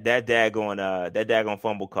 That daggone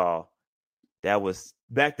fumble call, that was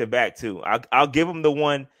back to back too. I'll give him the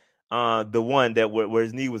one that where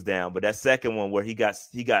his knee was down, but that second one where he got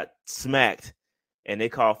smacked and they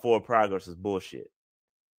called forward progress was bullshit.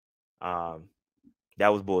 That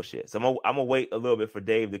was bullshit. So I'm gonna wait a little bit for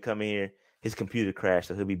Dave to come in here. His computer crashed,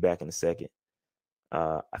 so he'll be back in a second.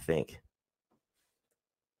 I think.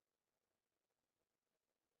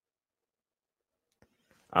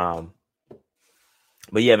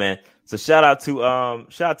 But yeah, man. So shout out to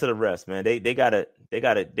the refs, man. They gotta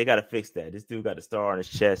fix that. This dude got the star on his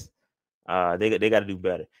chest. They gotta do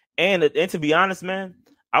better. And to be honest, man,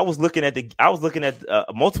 I was looking at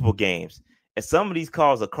multiple games and some of these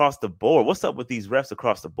calls across the board. What's up with these refs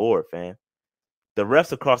across the board, fam? The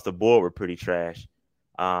refs across the board were pretty trash.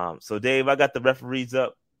 So Dave, I got the referees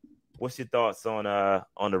up. What's your thoughts on the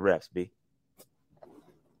refs, B?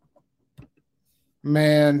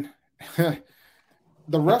 Man, the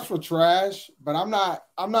refs were trash, but I'm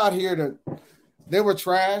not here to. They were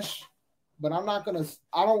trash, but I'm not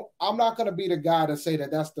gonna be the guy to say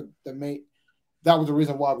that that's the main. That was the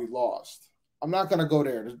reason why we lost. I'm not gonna go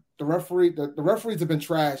there. The referees have been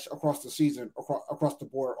trash across the season, across the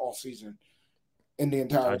board all season. In the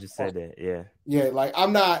entire. I just said that, yeah. Yeah, like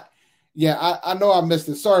I'm not. Yeah, I know I missed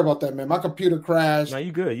it. Sorry about that, man. My computer crashed. No,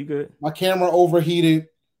 you good. You good. My camera overheated.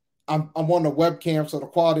 I'm on the webcam, so the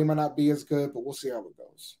quality might not be as good, but we'll see how it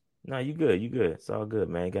goes. No, you good. You good. It's all good,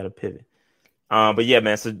 man. You got to pivot. But yeah,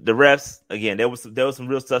 man. So the refs, again, there was some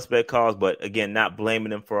real suspect calls, but again, not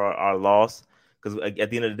blaming them for our loss because at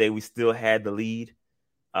the end of the day, we still had the lead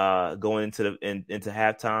going into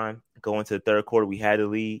halftime. Going to the third quarter, we had the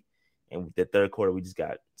lead, and with the third quarter, we just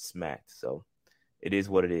got smacked. So it is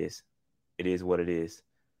what it is. It is what it is.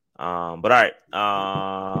 But all right,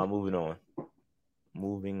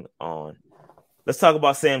 moving on. Let's talk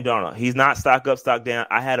about Sam Darnold. He's not stock up, stock down.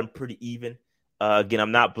 I had him pretty even. Again,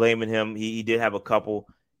 I'm not blaming him. He did have a couple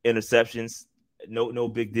interceptions. No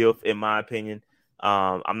big deal in my opinion.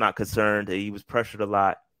 I'm not concerned. He was pressured a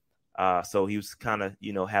lot. So he was kind of,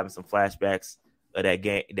 having some flashbacks of that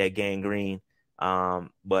gangrene.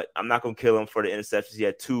 But I'm not going to kill him for the interceptions. He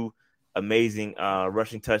had 2 amazing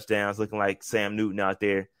rushing touchdowns, looking like Sam Newton out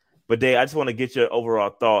there. But Dave, I just want to get your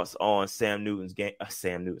overall thoughts on Sam Darnold's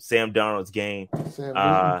game.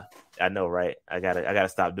 I know, right? I gotta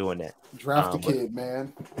stop doing that. Draft the kid,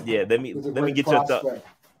 man. Yeah, let me get your thoughts.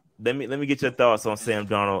 Let me get your thoughts on Sam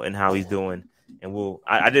Darnold and how he's doing. And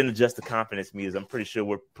I didn't adjust the confidence meters. I'm pretty sure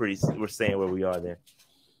we're saying where we are there.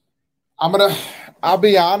 I'll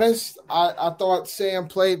be honest. I thought Sam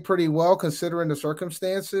played pretty well considering the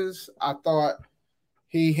circumstances. I thought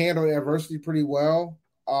he handled adversity pretty well.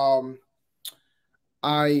 I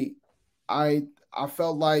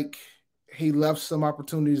felt like he left some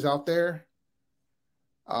opportunities out there.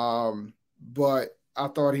 But I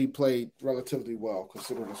thought he played relatively well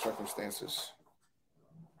considering the circumstances.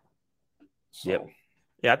 So. Yep.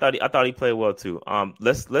 Yeah, I thought he played well too.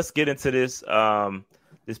 Let's get into this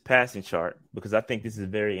this passing chart because I think this is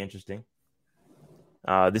very interesting.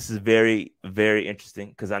 This is very, very interesting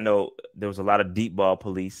because I know there was a lot of deep ball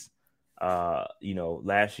police,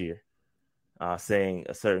 last year, saying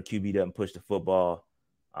a certain QB doesn't push the football.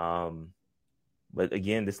 But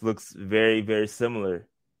again, this looks very, very similar.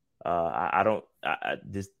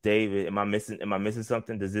 This David, am I missing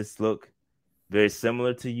something? Does this look very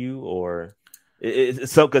similar to you or?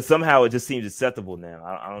 Because somehow it just seems acceptable now.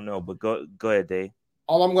 I don't know, but go ahead, Dave.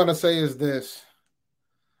 All I'm gonna say is this: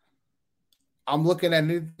 I'm looking at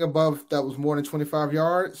anything above that was more than 25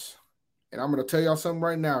 yards, and I'm gonna tell y'all something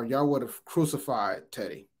right now. Y'all would have crucified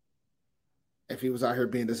Teddy if he was out here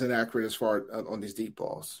being this inaccurate as far on these deep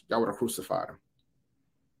balls. Y'all would have crucified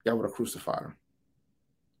him.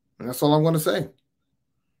 And that's all I'm gonna say.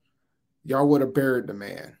 Y'all would have buried the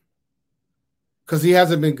man. Because he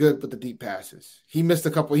hasn't been good with the deep passes. He missed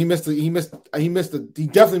a couple. He definitely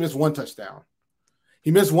missed one touchdown.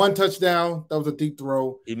 He missed one touchdown. That was a deep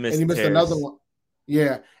throw. He missed another one.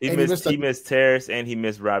 Yeah. He missed Terrace, and he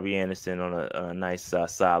missed Robbie Anderson on a nice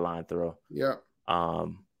sideline throw. Yeah.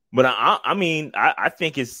 But I mean, I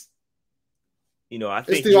think it's, I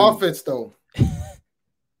think it's the offense though.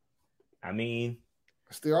 I mean,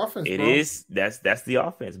 it's the offense. It is. That's the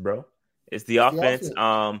offense, bro. It's the offense.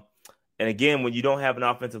 And again, when you don't have an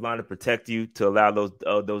offensive line to protect you, to allow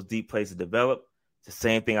those deep plays to develop, it's the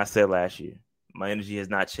same thing I said last year. My energy has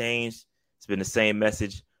not changed. It's been the same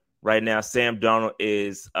message. Right now, Sam Darnold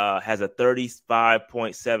has a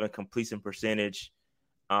 35.7 completion percentage,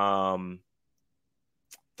 throwing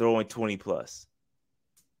 20 plus.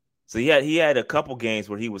 So he had a couple games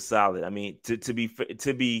where he was solid. I mean,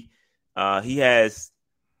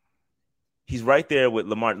 he's right there with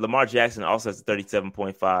Lamar. Lamar Jackson also has a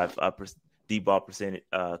 37.5 deep ball percentage,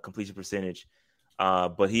 completion percentage,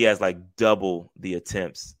 but he has like double the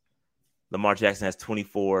attempts. Lamar Jackson has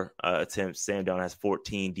 24 attempts. Sam Darnold has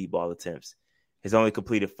 14 deep ball attempts. He's only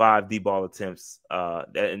completed 5 deep ball attempts.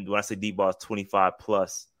 And when I say deep ball, it's 25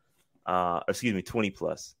 plus. 20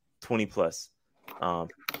 plus. 20 plus.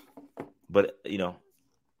 But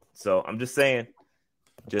so I'm just saying.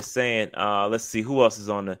 Let's see who else is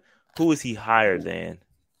on the. Who is he higher than?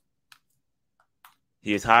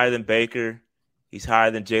 He is higher than Baker. He's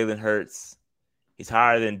higher than Jalen Hurts. He's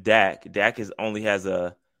higher than Dak. Dak only has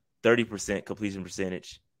a 30% completion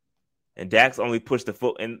percentage, and Dak's only pushed the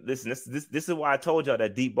foot. And listen, this is why I told y'all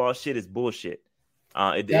that deep ball shit is bullshit.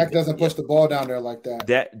 Dak doesn't push the ball down there like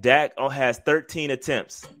that. Dak has 13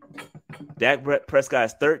 attempts. Dak Prescott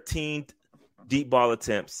has 13 deep ball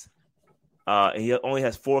attempts. And he only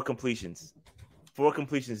has 4 completions. 4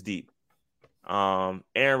 completions deep. Aaron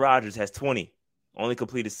Rodgers has 20. Only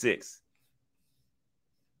completed 6.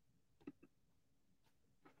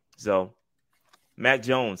 So, Mac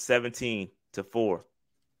Jones, 17-4.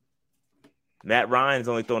 Matt Ryan's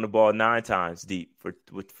only thrown the ball 9 times deep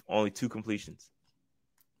with only 2 completions.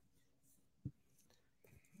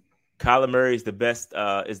 Kyler Murray is the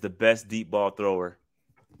best deep ball thrower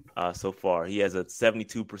so far. He has a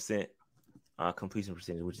 72% completion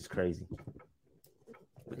percentage, which is crazy.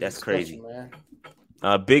 That's crazy.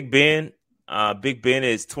 Big Ben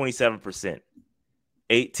is 27%.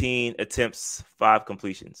 18 attempts, 5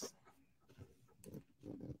 completions.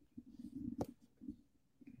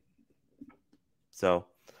 So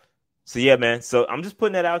yeah, man. So I'm just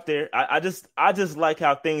putting that out there. I just like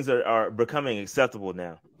how things are becoming acceptable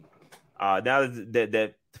now. Now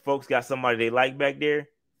that folks got somebody they like back there,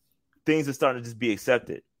 things are starting to just be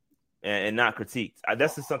accepted and not critiqued.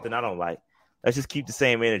 That's just something I don't like. Let's just keep the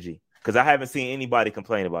same energy, because I haven't seen anybody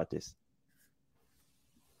complain about this.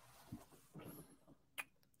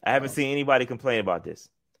 I guess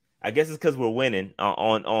it's because we're winning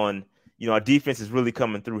on our defense is really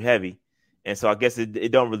coming through heavy. And so I guess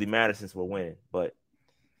it don't really matter since we're winning. But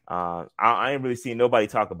I ain't really seeing nobody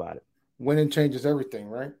talk about it. Winning changes everything,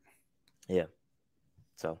 right? Yeah.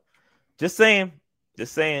 So just saying,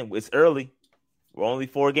 it's early. We're only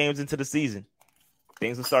 4 games into the season.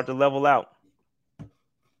 Things will start to level out.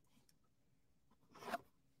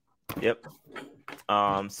 Yep.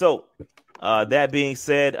 So that being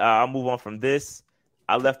said, I'll move on from this.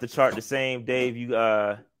 I left the chart the same. Dave,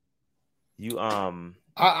 I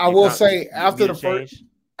will say after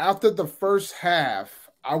the first half,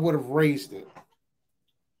 I would have raised it.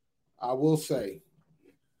 I will say,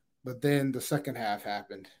 but then the second half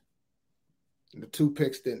happened, and the 2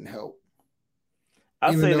 picks didn't help.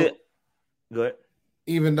 I'll say that. Go ahead.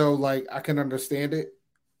 Even though, like, I can understand it,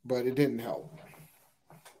 but it didn't help.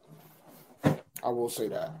 I will say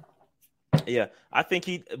that. Yeah, I think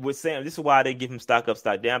with Sam. This is why I didn't give him stock up,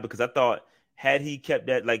 stock down, because I thought had he kept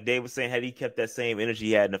that, like Dave was saying, had he kept that same energy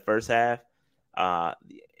he had in the first half. And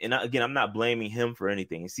again, I'm not blaming him for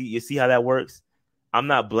anything. You see how that works? I'm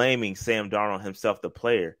not blaming Sam Darnold himself, the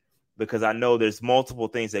player, because I know there's multiple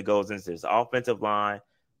things that goes into this. There's offensive line.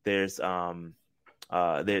 There's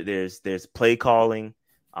play calling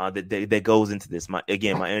that goes into this. My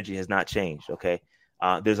energy has not changed. Okay.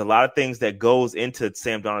 There's a lot of things that goes into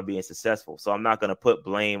Sam Darnold being successful. So I'm not going to put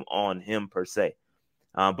blame on him per se.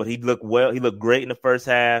 But he looked well. He looked great in the first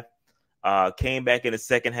half. Came back in the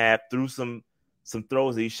second half, threw some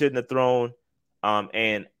throws that he shouldn't have thrown.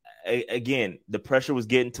 Again, the pressure was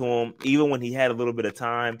getting to him. Even when he had a little bit of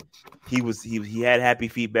time, he had happy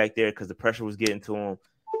feet back there because the pressure was getting to him.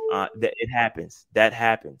 That it happens. That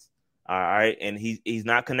happens. All right, and he's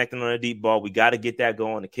not connecting on a deep ball. We got to get that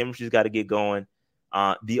going. The chemistry's got to get going.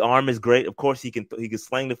 The arm is great. Of course, he can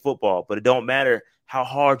sling the football, but it don't matter how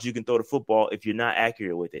hard you can throw the football if you're not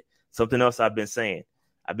accurate with it. Something else I've been saying.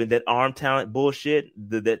 I've been that arm talent bullshit.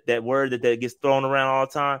 That word that gets thrown around all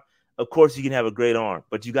the time. Of course, you can have a great arm,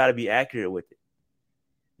 but you got to be accurate with it.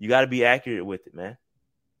 You got to be accurate with it, man.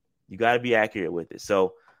 You got to be accurate with it.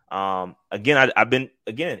 So, again,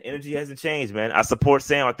 energy hasn't changed, man. I support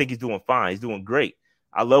Sam. I think he's doing fine. He's doing great.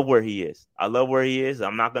 I love where he is. I'm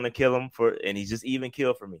not going to kill him and he's just even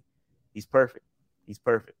kill for me. He's perfect.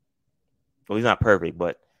 Well, he's not perfect,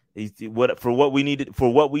 but for what we need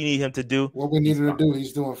him to do. What we need him to do,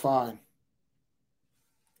 he's doing fine.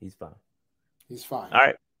 He's fine. All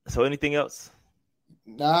right. So anything else?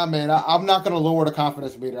 Nah, man, I'm not going to lower the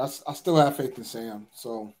confidence meter. I still have faith in Sam.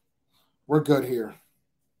 So we're good here.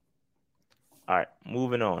 All right.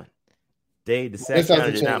 Moving on. The sack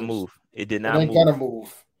counter did not move. It did not move. It ain't got to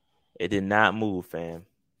move. It did not move, fam.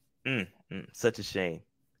 Such a shame.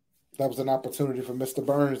 That was an opportunity for Mr.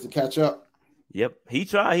 Burns to catch up. Yep. He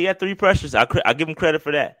tried. He had 3 pressures. I give him credit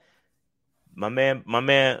for that. My man,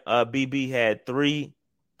 BB had 3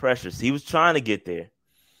 pressures. He was trying to get there.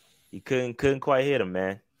 He couldn't quite hit him,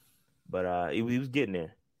 man. But he was getting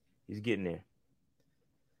there. He's getting there.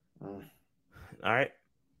 All right.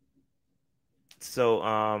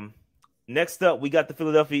 So next up, we got the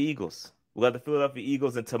Philadelphia Eagles.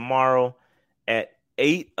 And tomorrow at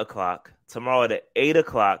 8 o'clock.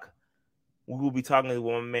 We will be talking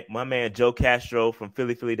to my man Joe Castro from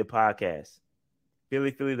Philly the Podcast.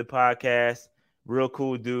 Philly the Podcast. Real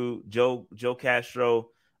cool dude. Joe Castro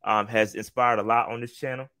has inspired a lot on this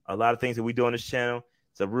channel. A lot of things that we do on this channel.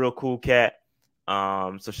 It's a real cool cat.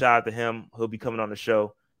 So shout out to him. He'll be coming on the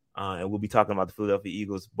show. And we'll be talking about the Philadelphia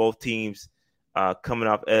Eagles. Both teams coming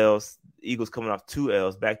off L's. Eagles coming off 2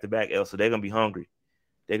 L's, back-to-back L's. So they're gonna be hungry.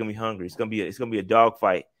 It's gonna be a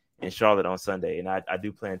dogfight in Charlotte on Sunday, and I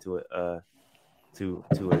do plan to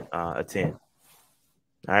attend.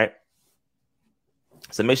 All right.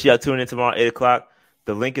 So make sure y'all tune in tomorrow at 8 o'clock.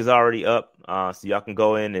 The link is already up, so y'all can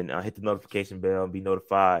go in and hit the notification bell and be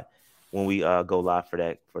notified when we go live for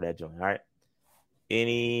that joint. All right.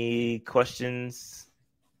 Any questions,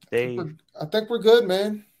 Dave? I think we're good,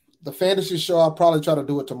 man. The fantasy show, I'll probably try to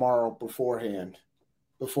do it tomorrow beforehand,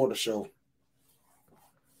 before the show.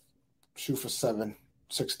 Shoot for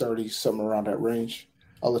 6:30, something around that range.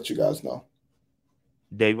 I'll let you guys know.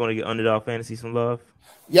 Dave, you want to get Underdog Fantasy some love?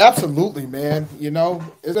 Yeah, absolutely, man.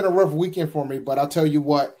 It's been a rough weekend for me, but I'll tell you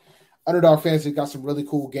what, Underdog Fantasy got some really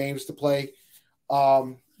cool games to play.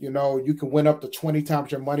 You can win up to 20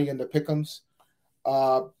 times your money in the pick'ems.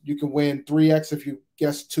 You can win 3x if you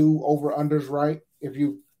guess 2 over-unders right. If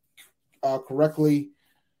you correctly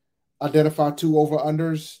identify 2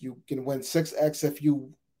 over-unders, you can win 6x if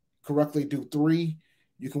you correctly do 3.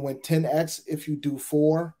 You can win 10x if you do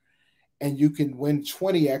 4. And you can win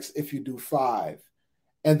 20x if you do 5.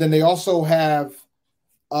 And then they also have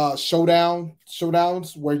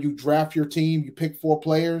showdowns where you draft your team. You pick 4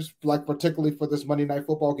 players, like particularly for this Monday Night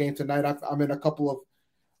Football game tonight. I'm in a couple of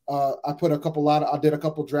I did a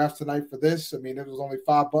couple drafts tonight for this. I mean, it was only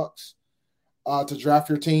 $5 to draft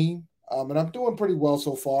your team. And I'm doing pretty well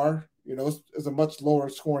so far. It's a much lower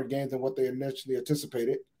scoring game than what they initially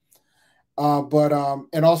anticipated.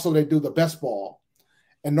 And also they do the best ball.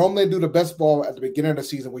 And normally they do the best ball at the beginning of the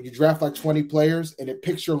season where you draft like 20 players and it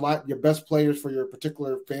picks your best players for your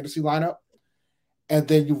particular fantasy lineup. And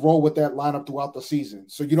then you roll with that lineup throughout the season.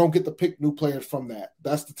 So you don't get to pick new players from that.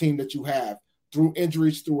 That's the team that you have through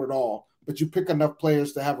injuries, through it all. But you pick enough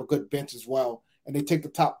players to have a good bench as well. And they take the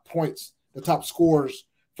top points, the top scores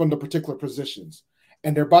from the particular positions.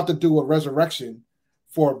 And they're about to do a resurrection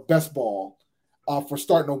for best ball for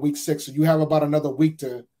starting on week 6. So you have about another week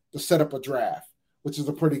to set up a draft, which is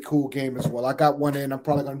a pretty cool game as well. I got one in. I'm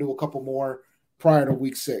probably going to do a couple more prior to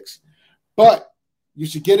week 6. But you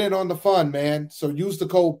should get in on the fun, man. So use the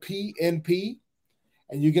code PNP,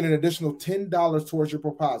 and you get an additional $10 towards your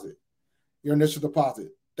initial deposit.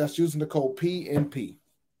 That's using the code PNP.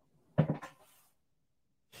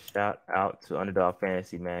 Shout out to Underdog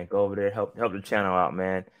Fantasy, man. Go over there, help the channel out,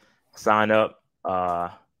 man. Sign up.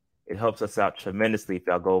 It helps us out tremendously if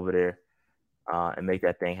y'all go over there and make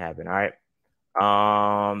that thing happen. All right.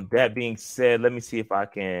 That being said, let me see if I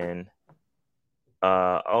can.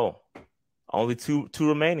 Only two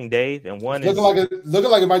remaining, Dave, and one It's is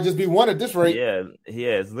looking like it might just be one at this rate. yeah.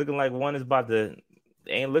 It's looking like one is about to.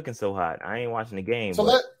 Ain't looking so hot. I ain't watching the game. So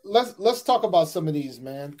but let's talk about some of these,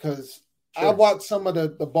 man, because Sure. I watched some of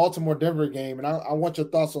the Baltimore Denver game, and I want your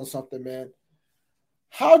thoughts on something, man.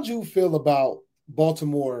 How'd you feel about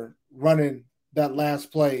Baltimore running that last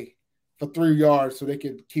play for 3 yards so they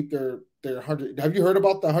could keep their 100? Have you heard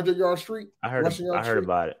about the 100-yard streak? I heard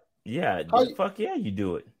about it. Yeah, fuck yeah, you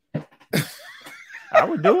do it. I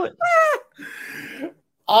would do it.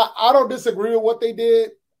 I don't disagree with what they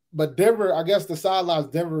did, but Denver, I guess the sidelines,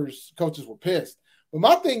 Denver's coaches were pissed. But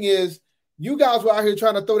my thing is, you guys were out here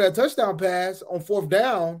trying to throw that touchdown pass on 4th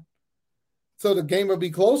down so the game would be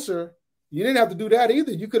closer. You didn't have to do that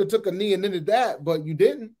either. You could have took a knee and ended that, but you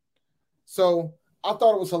didn't. So I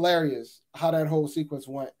thought it was hilarious how that whole sequence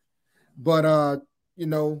went. But,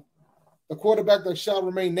 the quarterback that shall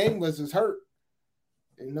remain nameless is hurt.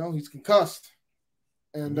 He's concussed.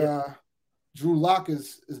 And Drew Lock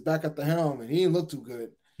is back at the helm, and he didn't look too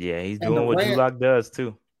good. Yeah, he's doing what Drew Lock does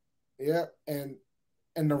too. Yeah, and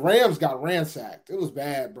the Rams got ransacked. It was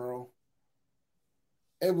bad, bro.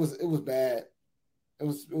 It was bad. It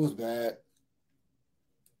was bad.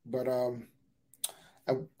 But and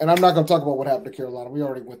I'm not gonna talk about what happened to Carolina. We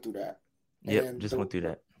already went through that. Yep, just went through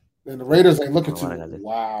that. And the Raiders ain't looking too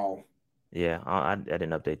wow. Yeah, I didn't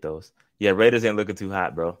update those. Yeah, Raiders ain't looking too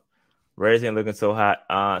hot, bro. Raiders ain't looking so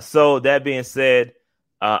hot. So that being said,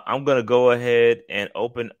 I'm gonna go ahead and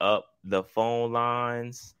open up the phone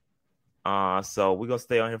lines. So we're gonna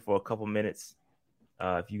stay on here for a couple minutes.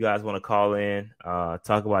 If you guys want to call in,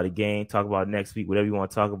 talk about the game, talk about next week, whatever you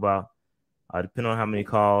want to talk about. Depending on how many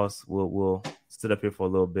calls, we'll sit up here for a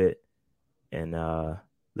little bit and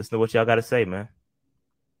listen to what y'all got to say, man.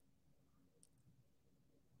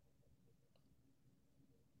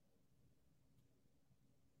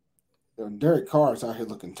 Derek Carr's out here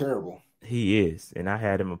looking terrible. He is, and I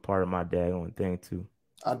had him a part of my daggone thing too.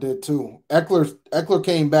 I did too. Eckler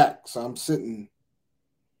came back, so I'm sitting.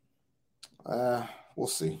 We'll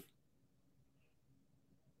see.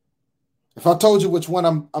 If I told you which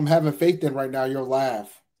one I'm having faith in right now, you'll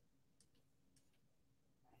laugh.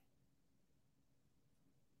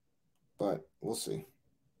 But we'll see.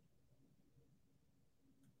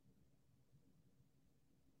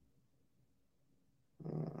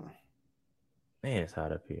 Man, it's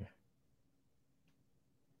hot up here.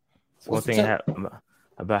 It's one thing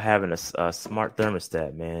about having a smart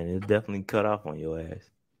thermostat, man. It definitely cut off on your ass.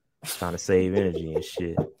 Trying to save energy and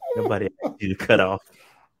shit. Nobody asked you to cut off.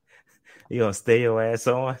 You gonna stay your ass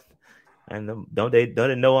on? And don't they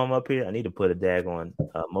know I'm up here? I need to put a daggone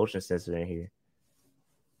motion sensor in here.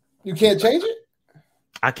 You can't change it?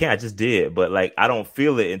 I can't. I just did, but like I don't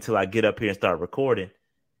feel it until I get up here and start recording,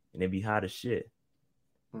 and it be hot as shit.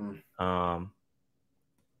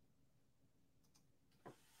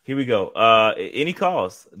 Here we go. Any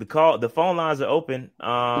calls? The phone lines are open.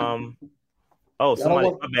 Somebody,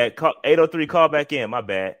 my bad. 803, call back in. My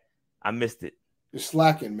bad. I missed it. You're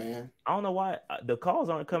slacking, man. I don't know why the calls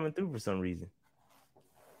aren't coming through for some reason.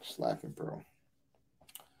 Slacking, bro.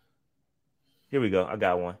 Here we go. I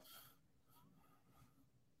got one.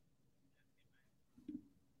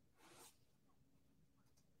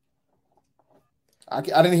 I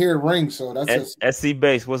didn't hear it ring, so that's SC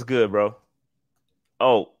Base. What's good, bro?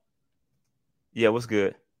 Oh, yeah. What's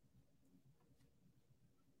good?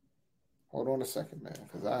 Hold on a second, man,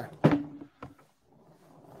 because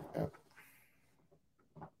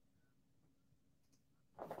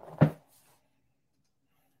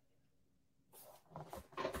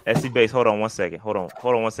SC Base, hold on 1 second. Hold on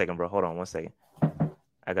 1 second, bro. Hold on 1 second.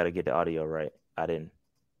 I gotta get the audio right. I didn't.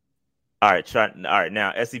 All right,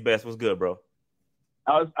 now SC Base, what's good, bro?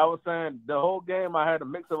 I was saying the whole game I had a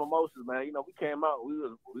mix of emotions, man. We came out, we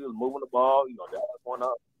was moving the ball, that was going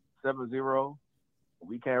up 7-0.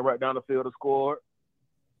 We came right down the field and scored.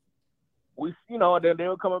 We, and then they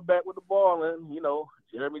were coming back with the ball, and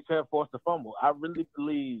Jeremy Chan forced the fumble. I really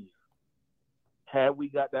believe had we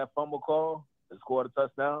got that fumble call and scored a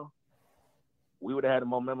touchdown, we would have had the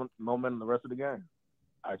momentum the rest of the game.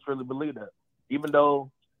 I truly believe that. Even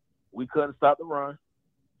though we couldn't stop the run,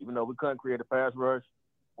 even though we couldn't create a pass rush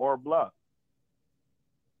or a block,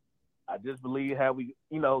 I just believe had we,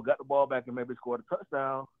 got the ball back and maybe scored a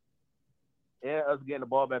touchdown, and us getting the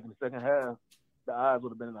ball back in the second half, the odds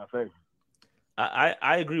would have been in our favor.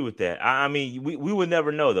 I agree with that. I mean, we would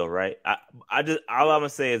never know though, right? I just all I'm gonna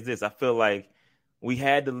say is this: I feel like we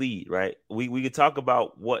had the lead, right? We could talk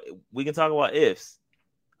about ifs,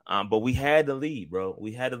 But we had the lead, bro.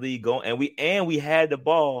 We had the lead going, and we had the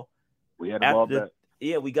ball. We had the ball back.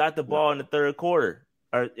 Yeah, we got the ball in the third quarter,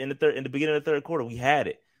 or in the beginning of the third quarter. We had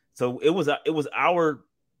it, so it was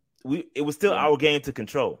still our game to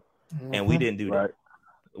control, and we didn't do that.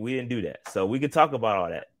 We didn't do that, so we could talk about all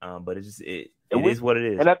that. But it is what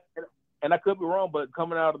it is. And I could be wrong, but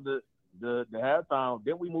coming out of the halftime,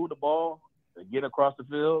 didn't we move the ball and get across the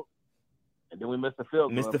field, and then we missed the field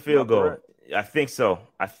goal? Missed the field goal. I think so.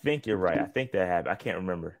 I think you're right. I think that happened. I can't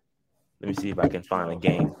remember. Let me see if I can find the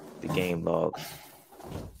game logs.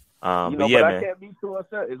 But I can't be too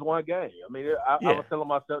upset. It's one game. I mean, I was telling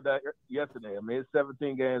myself that yesterday. I mean, it's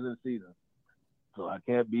 17 games in the season, so I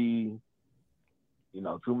can't be,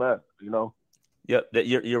 too mad. Yep,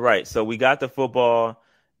 you're right. So we got the football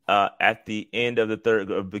at the end of the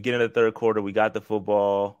beginning of the third quarter. We got the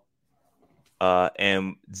football,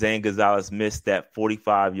 and Zane Gonzalez missed that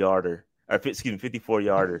 54-yarder,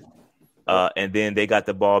 and then they got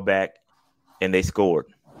the ball back and they scored.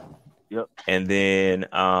 Yep. And then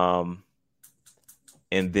after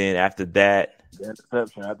that, the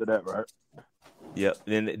interception. After that, right? Yep.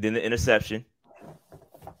 Then the interception.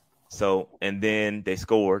 So, and then they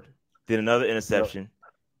scored. Then another interception. Yep.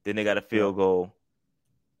 Then they got a field goal.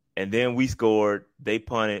 And then we scored. They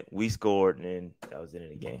punted. We scored, and then that was the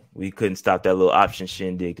end of the game. We couldn't stop that little option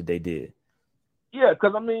shindig that they did. Yeah,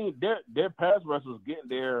 because I mean, their pass rush was getting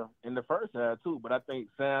there in the first half too. But I think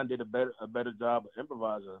Sam did a better job of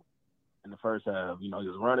improvising in the first half. He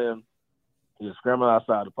was running, he was scrambling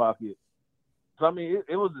outside the pocket. So I mean,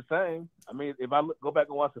 it was the same. I mean, if I go back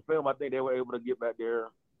and watch the film, I think they were able to get back there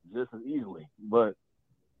just as easily. But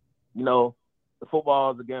the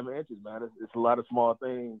football is a game of inches, man. It's a lot of small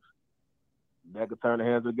things that could turn the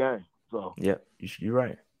hands of the game. So yeah, you're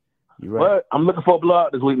right. You're right. But I'm looking for a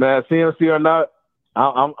blowout this week, man. CMC or not,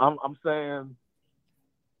 I'm saying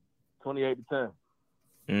 28-10.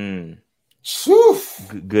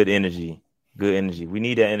 Good energy. Good energy. We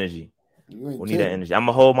need that energy. We need that energy. I'm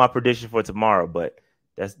gonna hold my prediction for tomorrow, but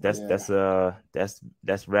that's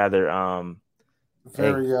rather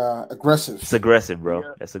very aggressive. It's aggressive, bro.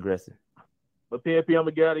 Yeah. That's aggressive. But PNP, I'm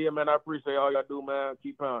gonna get out of here, man. I appreciate all y'all do, man.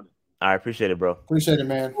 Keep pounding. I appreciate it, bro. Appreciate it,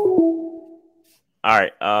 man. All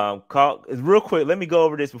right. Call real quick. Let me go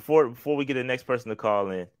over this before we get the next person to call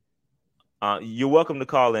in. You're welcome to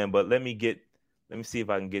call in, but let me see if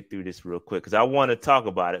I can get through this real quick because I want to talk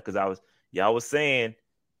about it because y'all was saying.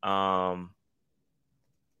 All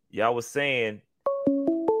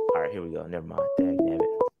right, here we go. Never mind. Dang it.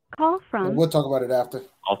 Call from. We'll talk about it after.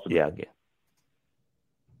 Awesome. Yeah, okay.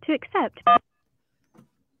 To accept.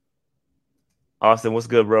 Austin, what's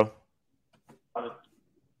good, bro?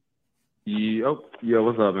 Yo,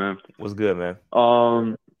 what's up, man? What's good, man?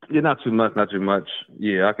 Yeah, not too much.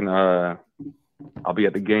 Yeah, I can. I'll be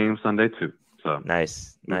at the game Sunday too. So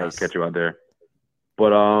nice. I'll catch you out there.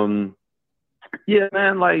 But yeah,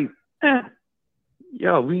 man, like,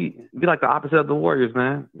 we like the opposite of the Warriors,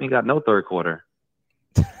 man. We ain't got no third quarter.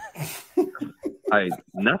 Like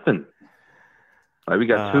nothing. Like we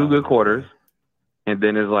got 2 good quarters, and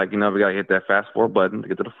then it's like we gotta hit that fast forward button to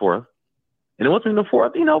get to the fourth. And then once we're in the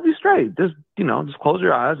fourth, be straight. Just close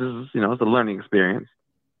your eyes. It's a learning experience.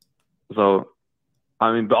 So,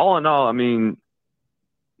 I mean, but all in all, I mean,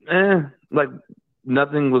 like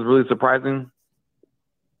nothing was really surprising.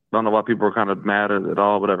 I don't know why people were kind of mad at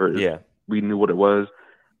all. Whatever. Yeah, we knew what it was.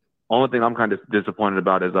 Only thing I'm kind of disappointed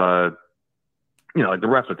about is, like the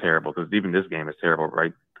refs are terrible because even this game is terrible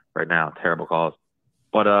right now. Terrible calls.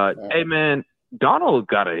 But hey, man, Donald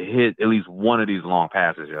got to hit at least one of these long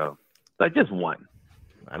passes, yo. Like just one.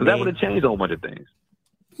 That would have changed a whole bunch of things.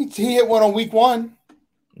 He hit one on week 1.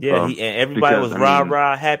 Yeah, and everybody was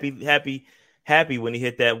rah happy when he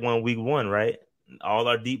hit that one week 1, right? All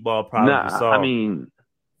our deep ball problems. I mean,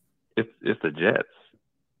 it's the Jets.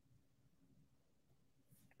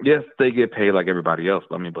 Yes, they get paid like everybody else.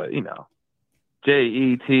 But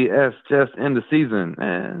JETS just in the season,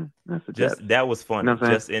 man. That's the Jets. That was funny.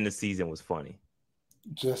 Just in the season was funny.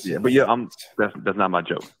 That's not my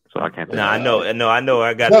joke, so I can't. I know.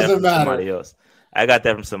 I got that from somebody else.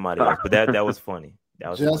 But that was funny. That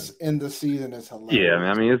was just funny. In the season is hilarious. Yeah,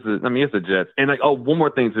 I mean it's the Jets, and like one more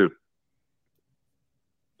thing too.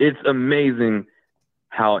 It's amazing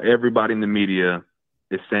how everybody in the media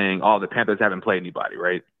is saying, "Oh, the Panthers haven't played anybody,"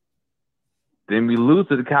 right? Then we lose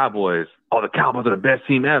to the Cowboys. Oh, the Cowboys are the best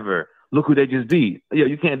team ever. Look who they just beat. Yo,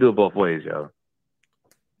 you can't do it both ways, yo.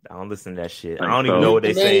 I don't listen to that shit. I don't even know what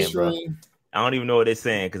they're saying, bro. I don't even know what they're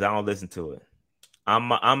saying because I don't listen to it. I'm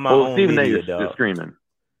my own Stephen media, A. dog. is screaming.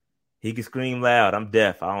 He can scream loud. I'm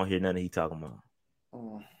deaf. I don't hear nothing he talking about.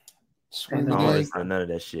 Scream I don't today. listen to none of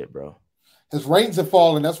that shit, bro. His ratings are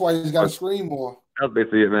falling. That's why he's got to scream more. That's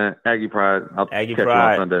basically it, man. Aggie Pride. I'll Aggie catch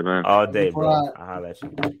Pride you on Sunday, man. all day, Aggie bro. Pride. I'll holler at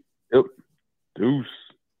you. Yep. Deuce.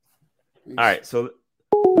 Peace. All right, so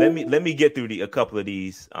let me get through a couple of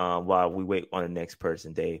these while we wait on the next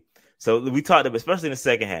person, Dave. So we talked about, especially in the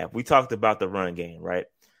second half, we talked about the run game, right?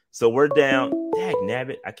 So we're down. Dag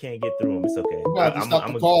nabbit, I can't get through them. It's okay. I'm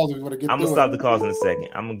gonna stop the calls in a second.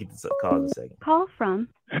 I'm gonna get the calls in a second. Call from.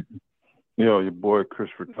 Yo, your boy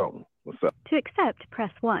Christopher Talton. What's up? To accept,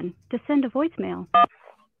 press 1. To send a voicemail.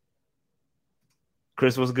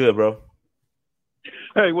 Chris, what's good, bro?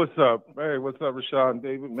 Hey, what's up? Hey, what's up, Rashad and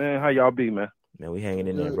David? Man, how y'all be, man? Man, we hanging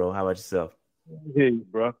in there, bro. How about yourself? Hey,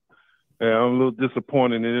 bro. Yeah, I'm a little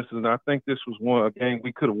disappointed in this, and I think this was a game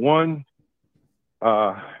we could have won.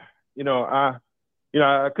 I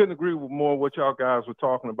couldn't agree with more what y'all guys were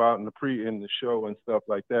talking about in the show and stuff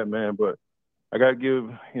like that, man. But I gotta give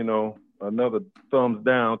another thumbs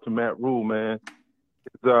down to Matt Rule, man.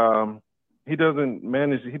 He doesn't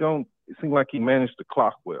manage. It seemed like he managed the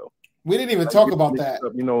clock well. We didn't even talk about that.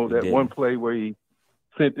 That one play where he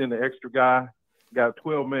sent in the extra guy, got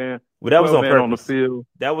 12 man. Well, that was on purpose. On the field.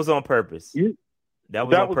 That was on purpose. That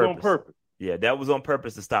was on purpose. Yeah, that was on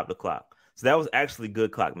purpose to stop the clock. So that was actually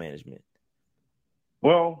good clock management.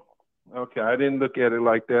 Well, okay, I didn't look at it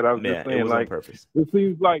like that. I was just saying, it was like, on purpose. It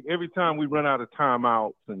seems like every time we run out of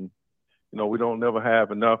timeouts and we don't never have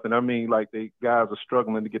enough. And I mean, like, the guys are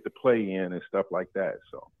struggling to get the play in and stuff like that.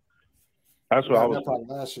 So that's what I was probably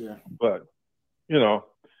last year. But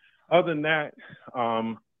other than that,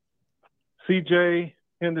 CJ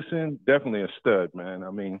Henderson, definitely a stud, man. I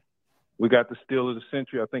mean, we got the steal of the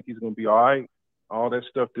century. I think he's going to be all right. All that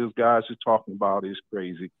stuff these guys are talking about is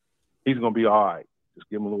crazy. He's going to be all right. Just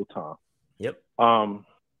give him a little time. Yep.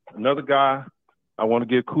 Another guy I want to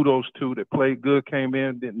give kudos to that played good, came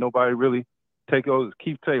in, didn't nobody really take over, is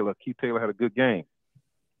Keith Taylor. Keith Taylor had a good game.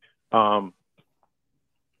 Another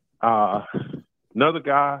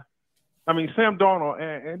guy, I mean, Sam Darnold,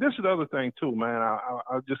 and this is the other thing too, man.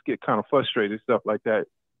 I just get kind of frustrated and stuff like that.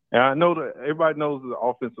 And I know that everybody knows the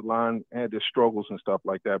offensive line had their struggles and stuff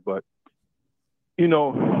like that, but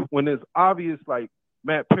when it's obvious, like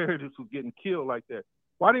Matt Paradis was getting killed like that,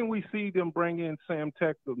 why didn't we see them bring in Sam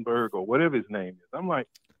Tecklenburg or whatever his name is? I'm like,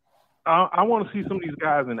 I want to see some of these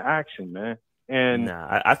guys in action, man. And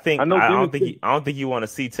I don't think you want to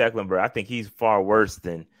see Tecklenburg. I think he's far worse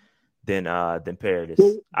than Paradis.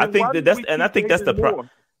 Well, I think that's the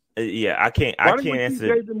problem. Yeah, I can't answer.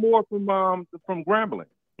 David Moore from Grambling.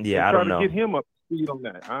 Yeah, I don't know. Try to get him up to speed on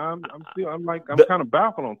that. I'm kind of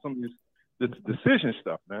baffled on some of this decision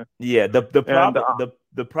stuff, man. Yeah,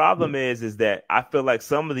 the problem is that I feel like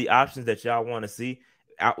some of the options that y'all want to see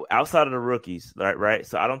outside of the rookies, right?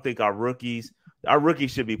 So I don't think our rookies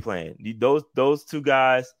should be playing. Those two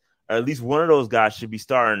guys, or at least one of those guys, should be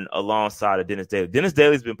starting alongside of Dennis Daly. Dennis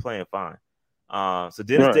Daly's been playing fine. So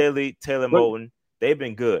Dennis Daly, Taylor Moton, they've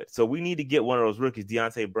been good. So we need to get one of those rookies,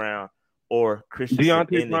 Deontay Brown or Christian,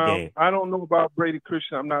 in the game. I don't know about Brady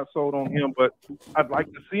Christian. I'm not sold on him, but I'd like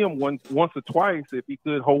to see him once or twice if he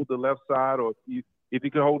could hold the left side or if he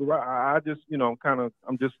could hold the right. I just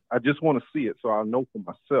want to see it so I know for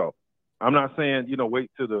myself. I'm not saying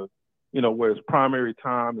wait to the where it's primary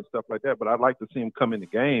time and stuff like that, but I'd like to see him come in the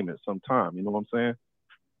game at some time. You know what I'm saying?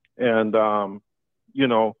 And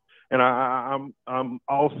and I'm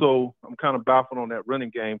kind of baffled on that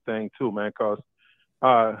running game thing too, man, because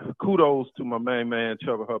kudos to my main man,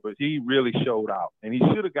 Trevor Hubbard. He really showed out, and he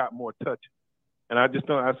should have got more touches. And I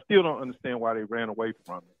still don't understand why they ran away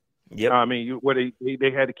from him. Yep. I mean, where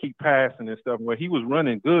they had to keep passing and stuff. Where he was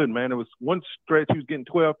running good, man. There was one stretch he was getting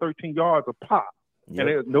 12, 13 yards a pop. Yep. And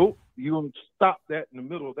they was, nope, you're going to stop that in the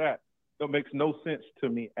middle of that. That makes no sense to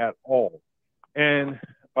me at all. And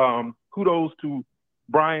kudos to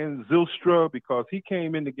Brian Zylstra because he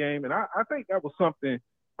came in the game, and I think that was something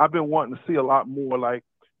I've been wanting to see a lot more. Like,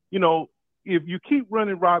 if you keep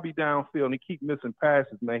running Robbie downfield and he keep missing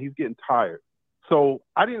passes, man, he's getting tired. So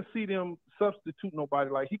I didn't see them substitute nobody.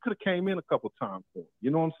 Like, he could have came in a couple times for him. You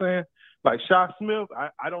know what I'm saying? Like Shaw Smith,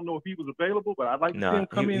 I don't know if he was available, but I'd like to see him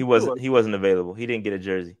come in. He wasn't available. He didn't get a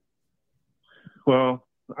jersey. Well,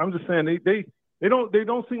 I'm just saying they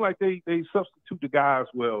don't seem like they substitute the guys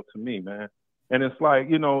well to me, man. And it's like,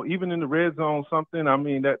 even in the red zone something, I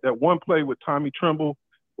mean, that one play with Tommy Tremble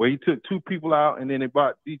where he took two people out and then they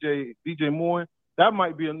brought DJ Moore, that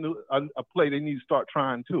might be a play they need to start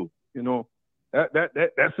trying too.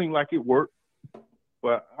 That seemed like it worked.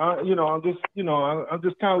 But I'm just kind of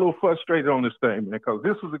a little frustrated on this thing, man, because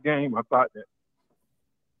this was a game I thought that,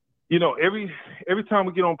 every time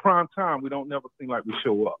we get on prime time, we don't never seem like we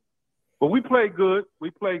show up. But we play good. But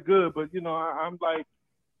I'm like,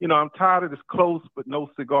 I'm tired of this close but no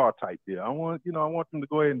cigar type deal. I want them to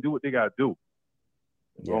go ahead and do what they got to do.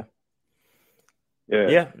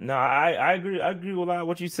 Yeah. No, I agree. I agree with a lot of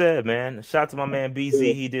what you said, man. Shout out to my man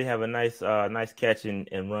BZ. He did have a nice catch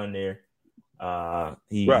and run there.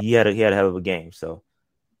 He had a hell of a game. So, all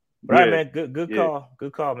right, man. Good call.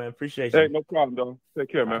 Good call, man. Appreciate you. Hey, no problem, though.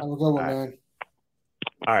 Take care, man. Have a good one, man.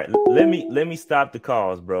 All right, let me stop the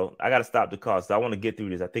calls, bro. I gotta stop the calls. So I want to get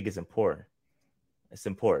through this. I think it's important. It's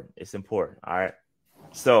important. All right.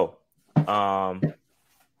 So,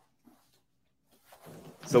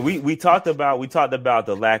 we talked about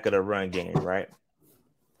the lack of the run game, right?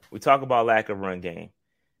 We talk about lack of run game,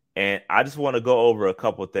 and I just want to go over a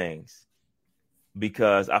couple things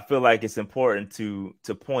because I feel like it's important to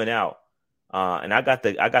point out. And I got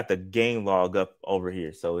the game log up over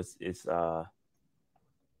here, so it's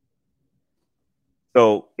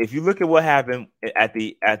So if you look at what happened at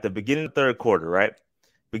the beginning of the third quarter, right?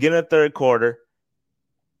 Beginning of the third quarter,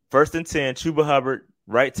 1st and 10, Chuba Hubbard,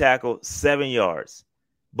 right tackle, 7 yards.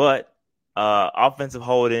 But offensive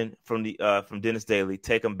holding from Dennis Daly,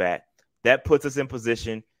 take him back. That puts us in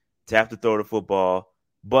position to have to throw the football.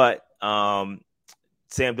 But Sam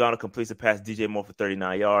Darnold completes a pass to DJ Moore for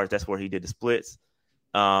 39 yards. That's where he did the splits.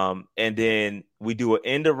 And then we do an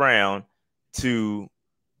end around to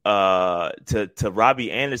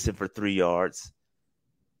Robbie Anderson for 3 yards.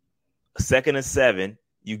 2nd and 7,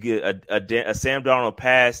 you get a Sam Darnold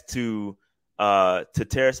pass to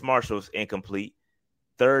Terrace Marshall's incomplete.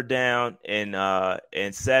 3rd down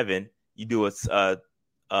and 7, you do a Sam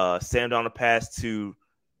Darnold pass to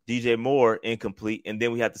DJ Moore incomplete, and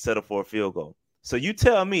then we have to settle for a field goal. So you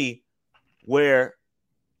tell me why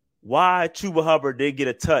Chuba Hubbard didn't get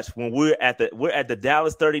a touch when we're at the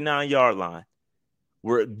Dallas 39-yard line.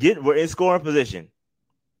 We're in scoring position,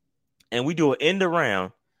 and we do an end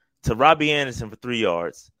around to Robbie Anderson for 3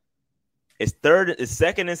 yards. It's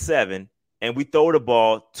 2nd and 7, and we throw the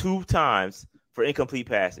ball 2 times for incomplete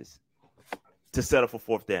passes to settle for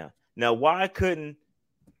 4th down. Now, why couldn't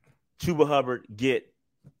Chuba Hubbard get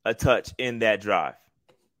a touch in that drive?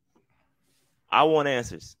 I want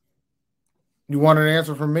answers. You want an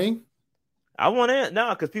answer from me? I want answers. No,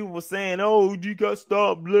 because people were saying, "Oh, you got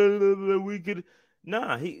stopped." Blah, blah, blah, we could.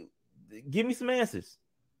 Nah, give me some answers.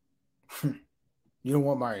 You don't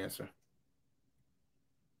want my answer.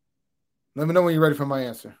 Let me know when you're ready for my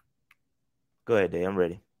answer. Go ahead, Dave. I'm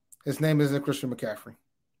ready. His name isn't Christian McCaffrey.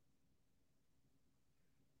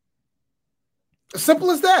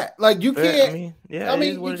 Simple as that. Like you can't.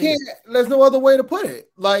 You can't. There's no other way to put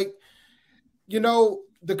it. Like,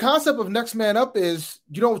 the concept of next man up is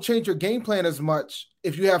you don't change your game plan as much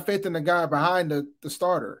if you have faith in the guy behind the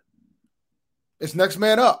starter. It's next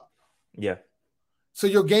man up. Yeah. So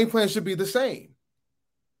your game plan should be the same.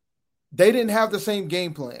 They didn't have the same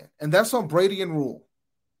game plan, and that's on Brady and Rule.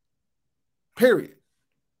 Period.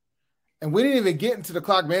 And we didn't even get into the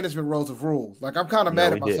clock management roles of Rule. Like, I'm kind of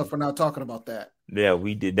mad at myself for not talking about that. Yeah,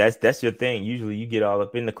 we did. That's your thing. Usually you get all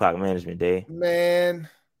up in the clock management, Dave. Man,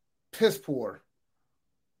 piss poor.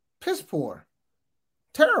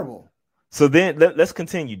 Terrible. So then let's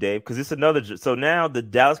continue, Dave, because it's another. So now the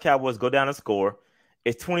Dallas Cowboys go down and score.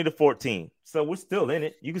 It's 20-14. So we're still in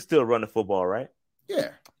it. You can still run the football, right?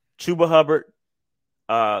 Yeah. Chuba Hubbard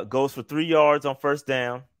goes for 3 yards on 1st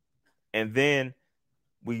down, and then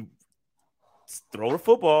we throw the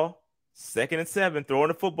football. 2nd and 7, throwing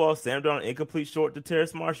the football. Sam Darnold incomplete short to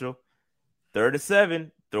Terrace Marshall. 3rd and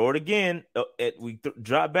 7, throw it again. We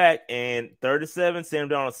drop back, and 3rd and 7, Sam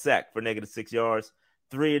Darnold sacked for -6 yards.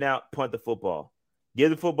 3 and out, punt the football. Give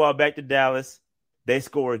the football back to Dallas. They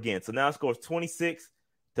score again. So now it scores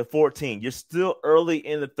 26-14. You're still early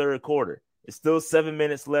in the third quarter. It's still 7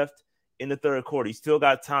 minutes left in the third quarter. You still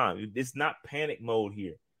got time. It's not panic mode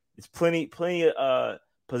here. It's plenty of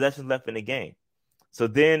possession left in the game. So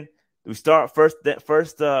then we start first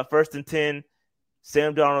and 10.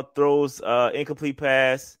 Sam Darnold throws incomplete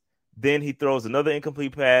pass. Then he throws another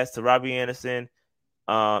incomplete pass to Robbie Anderson.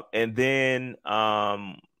 And then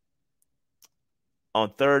on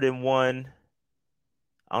 3rd and 1,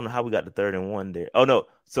 I don't know how we got the 3rd and 1 there. Oh, no.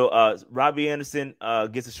 So Robbie Anderson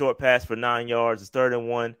gets a short pass for 9 yards. It's 3rd and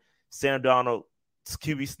 1. Sam Darnold,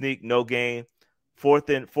 QB sneak, no gain. 4th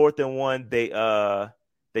and 1, they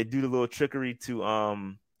do the little trickery to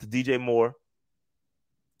DJ Moore.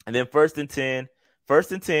 And then 1st and 10.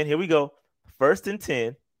 1st and 10, here we go. 1st and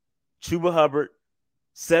 10, Chuba Hubbard,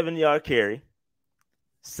 7-yard carry.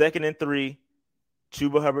 2nd and 3,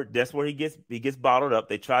 Chuba Hubbard, that's where he gets bottled up.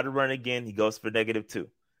 They try to run again. He goes for -2.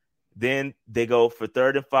 Then they go for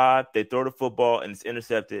 3rd and 5. They throw the football, and it's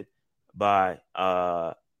intercepted by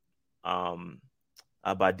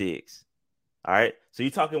Diggs. All right. So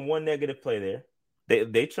you're talking one negative play there.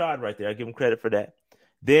 They tried right there. I give them credit for that.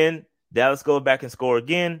 Then Dallas goes back and score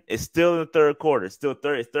again. It's still in the third quarter. It's still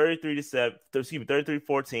 33-7.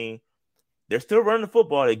 33-14. They're still running the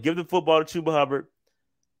football. They give the football to Chuba Hubbard.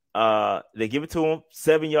 They give it to him.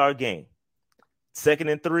 7-yard gain.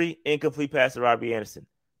 2nd and 3, incomplete pass to Robbie Anderson.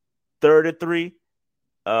 3rd and 3,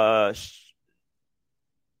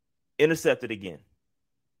 intercepted again.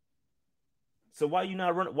 So why you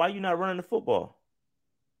not running the football?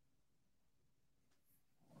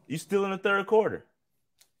 You still in the third quarter.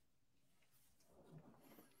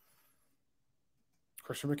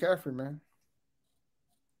 Christian McCaffrey, man.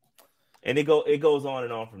 And it goes on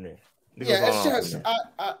and on from there.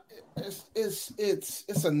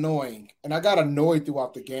 It's annoying, and I got annoyed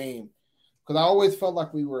throughout the game because I always felt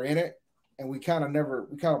like we were in it, and we kind of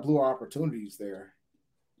blew our opportunities there.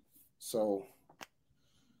 So,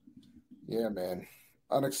 yeah, man,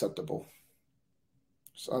 unacceptable.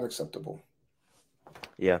 It's unacceptable.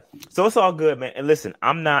 Yeah, so it's all good, man. And listen,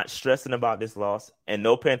 I'm not stressing about this loss, and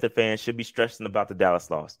no Panther fan should be stressing about the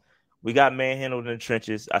Dallas loss. We got manhandled in the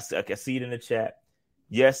trenches. I see it in the chat.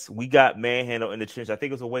 Yes, we got manhandled in the trenches. I think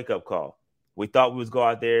it was a wake-up call. We thought we was go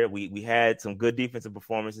out there. We had some good defensive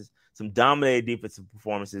performances, some dominated defensive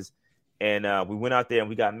performances, and we went out there and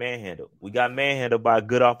we got manhandled. We got manhandled by a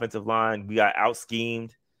good offensive line. We got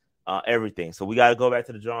out-schemed, everything. So we got to go back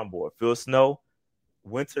to the drawing board. Phil Snow,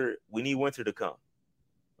 winter. We need winter to come.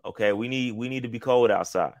 Okay, we need to be cold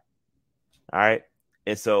outside. All right.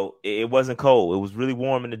 And so it wasn't cold. It was really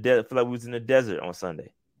warm in the desert. I feel like we was in the desert on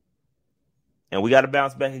Sunday. And we got to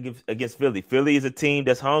bounce back against Philly. Philly is a team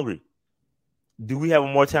that's hungry. Do we have a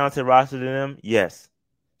more talented roster than them? Yes.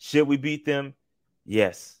 Should we beat them?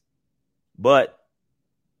 Yes. But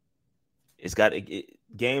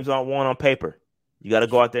games aren't won on paper. You got to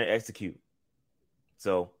go out there and execute.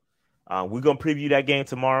 So we're going to preview that game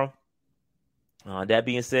tomorrow. That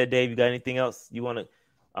being said, Dave, you got anything else you want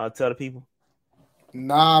to tell the people?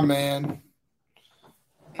 Nah, man.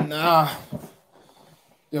 Nah.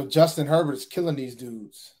 Yo, Justin Herbert is killing these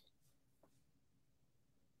dudes.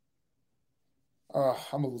 I'm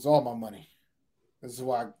gonna lose all my money. This is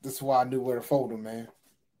why I knew where to fold him, man.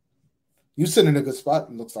 You sitting in a good spot,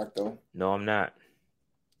 it looks like, though. No, I'm not.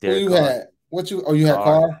 Who you had? You had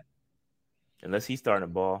Carr? Unless he's starting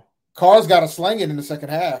the ball. Carr's got to slang it in the second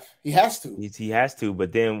half. He has to. He has to,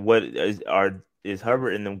 but then what is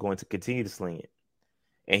Herbert and them going to continue to sling it?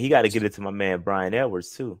 And he got to get it to my man Brian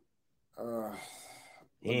Edwards too.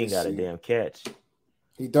 He ain't got a damn catch.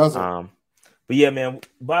 He doesn't. But yeah, man.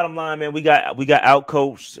 Bottom line, man, we got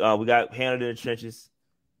outcoached. We got handled in the trenches.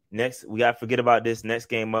 Next, we got to forget about this. Next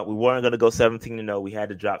game up, we weren't going to go 17-0. We had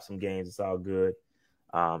to drop some games. It's all good.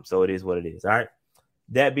 So it is what it is. All right.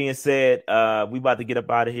 That being said, we about to get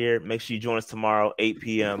up out of here. Make sure you join us tomorrow, 8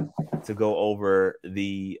 p.m. to go over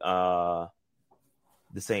the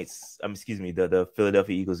Saints. The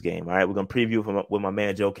Philadelphia Eagles game. All right, we're gonna preview with my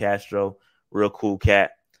man Joe Castro, real cool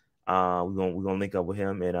cat. We're gonna link up with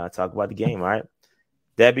him and talk about the game. All right.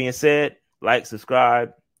 That being said, like,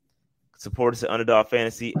 subscribe, support us at Underdog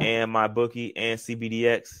Fantasy and MyBookie and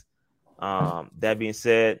CBDX. That being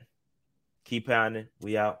said, keep pounding.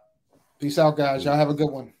 We out. Peace out, guys. Y'all have a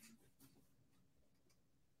good one.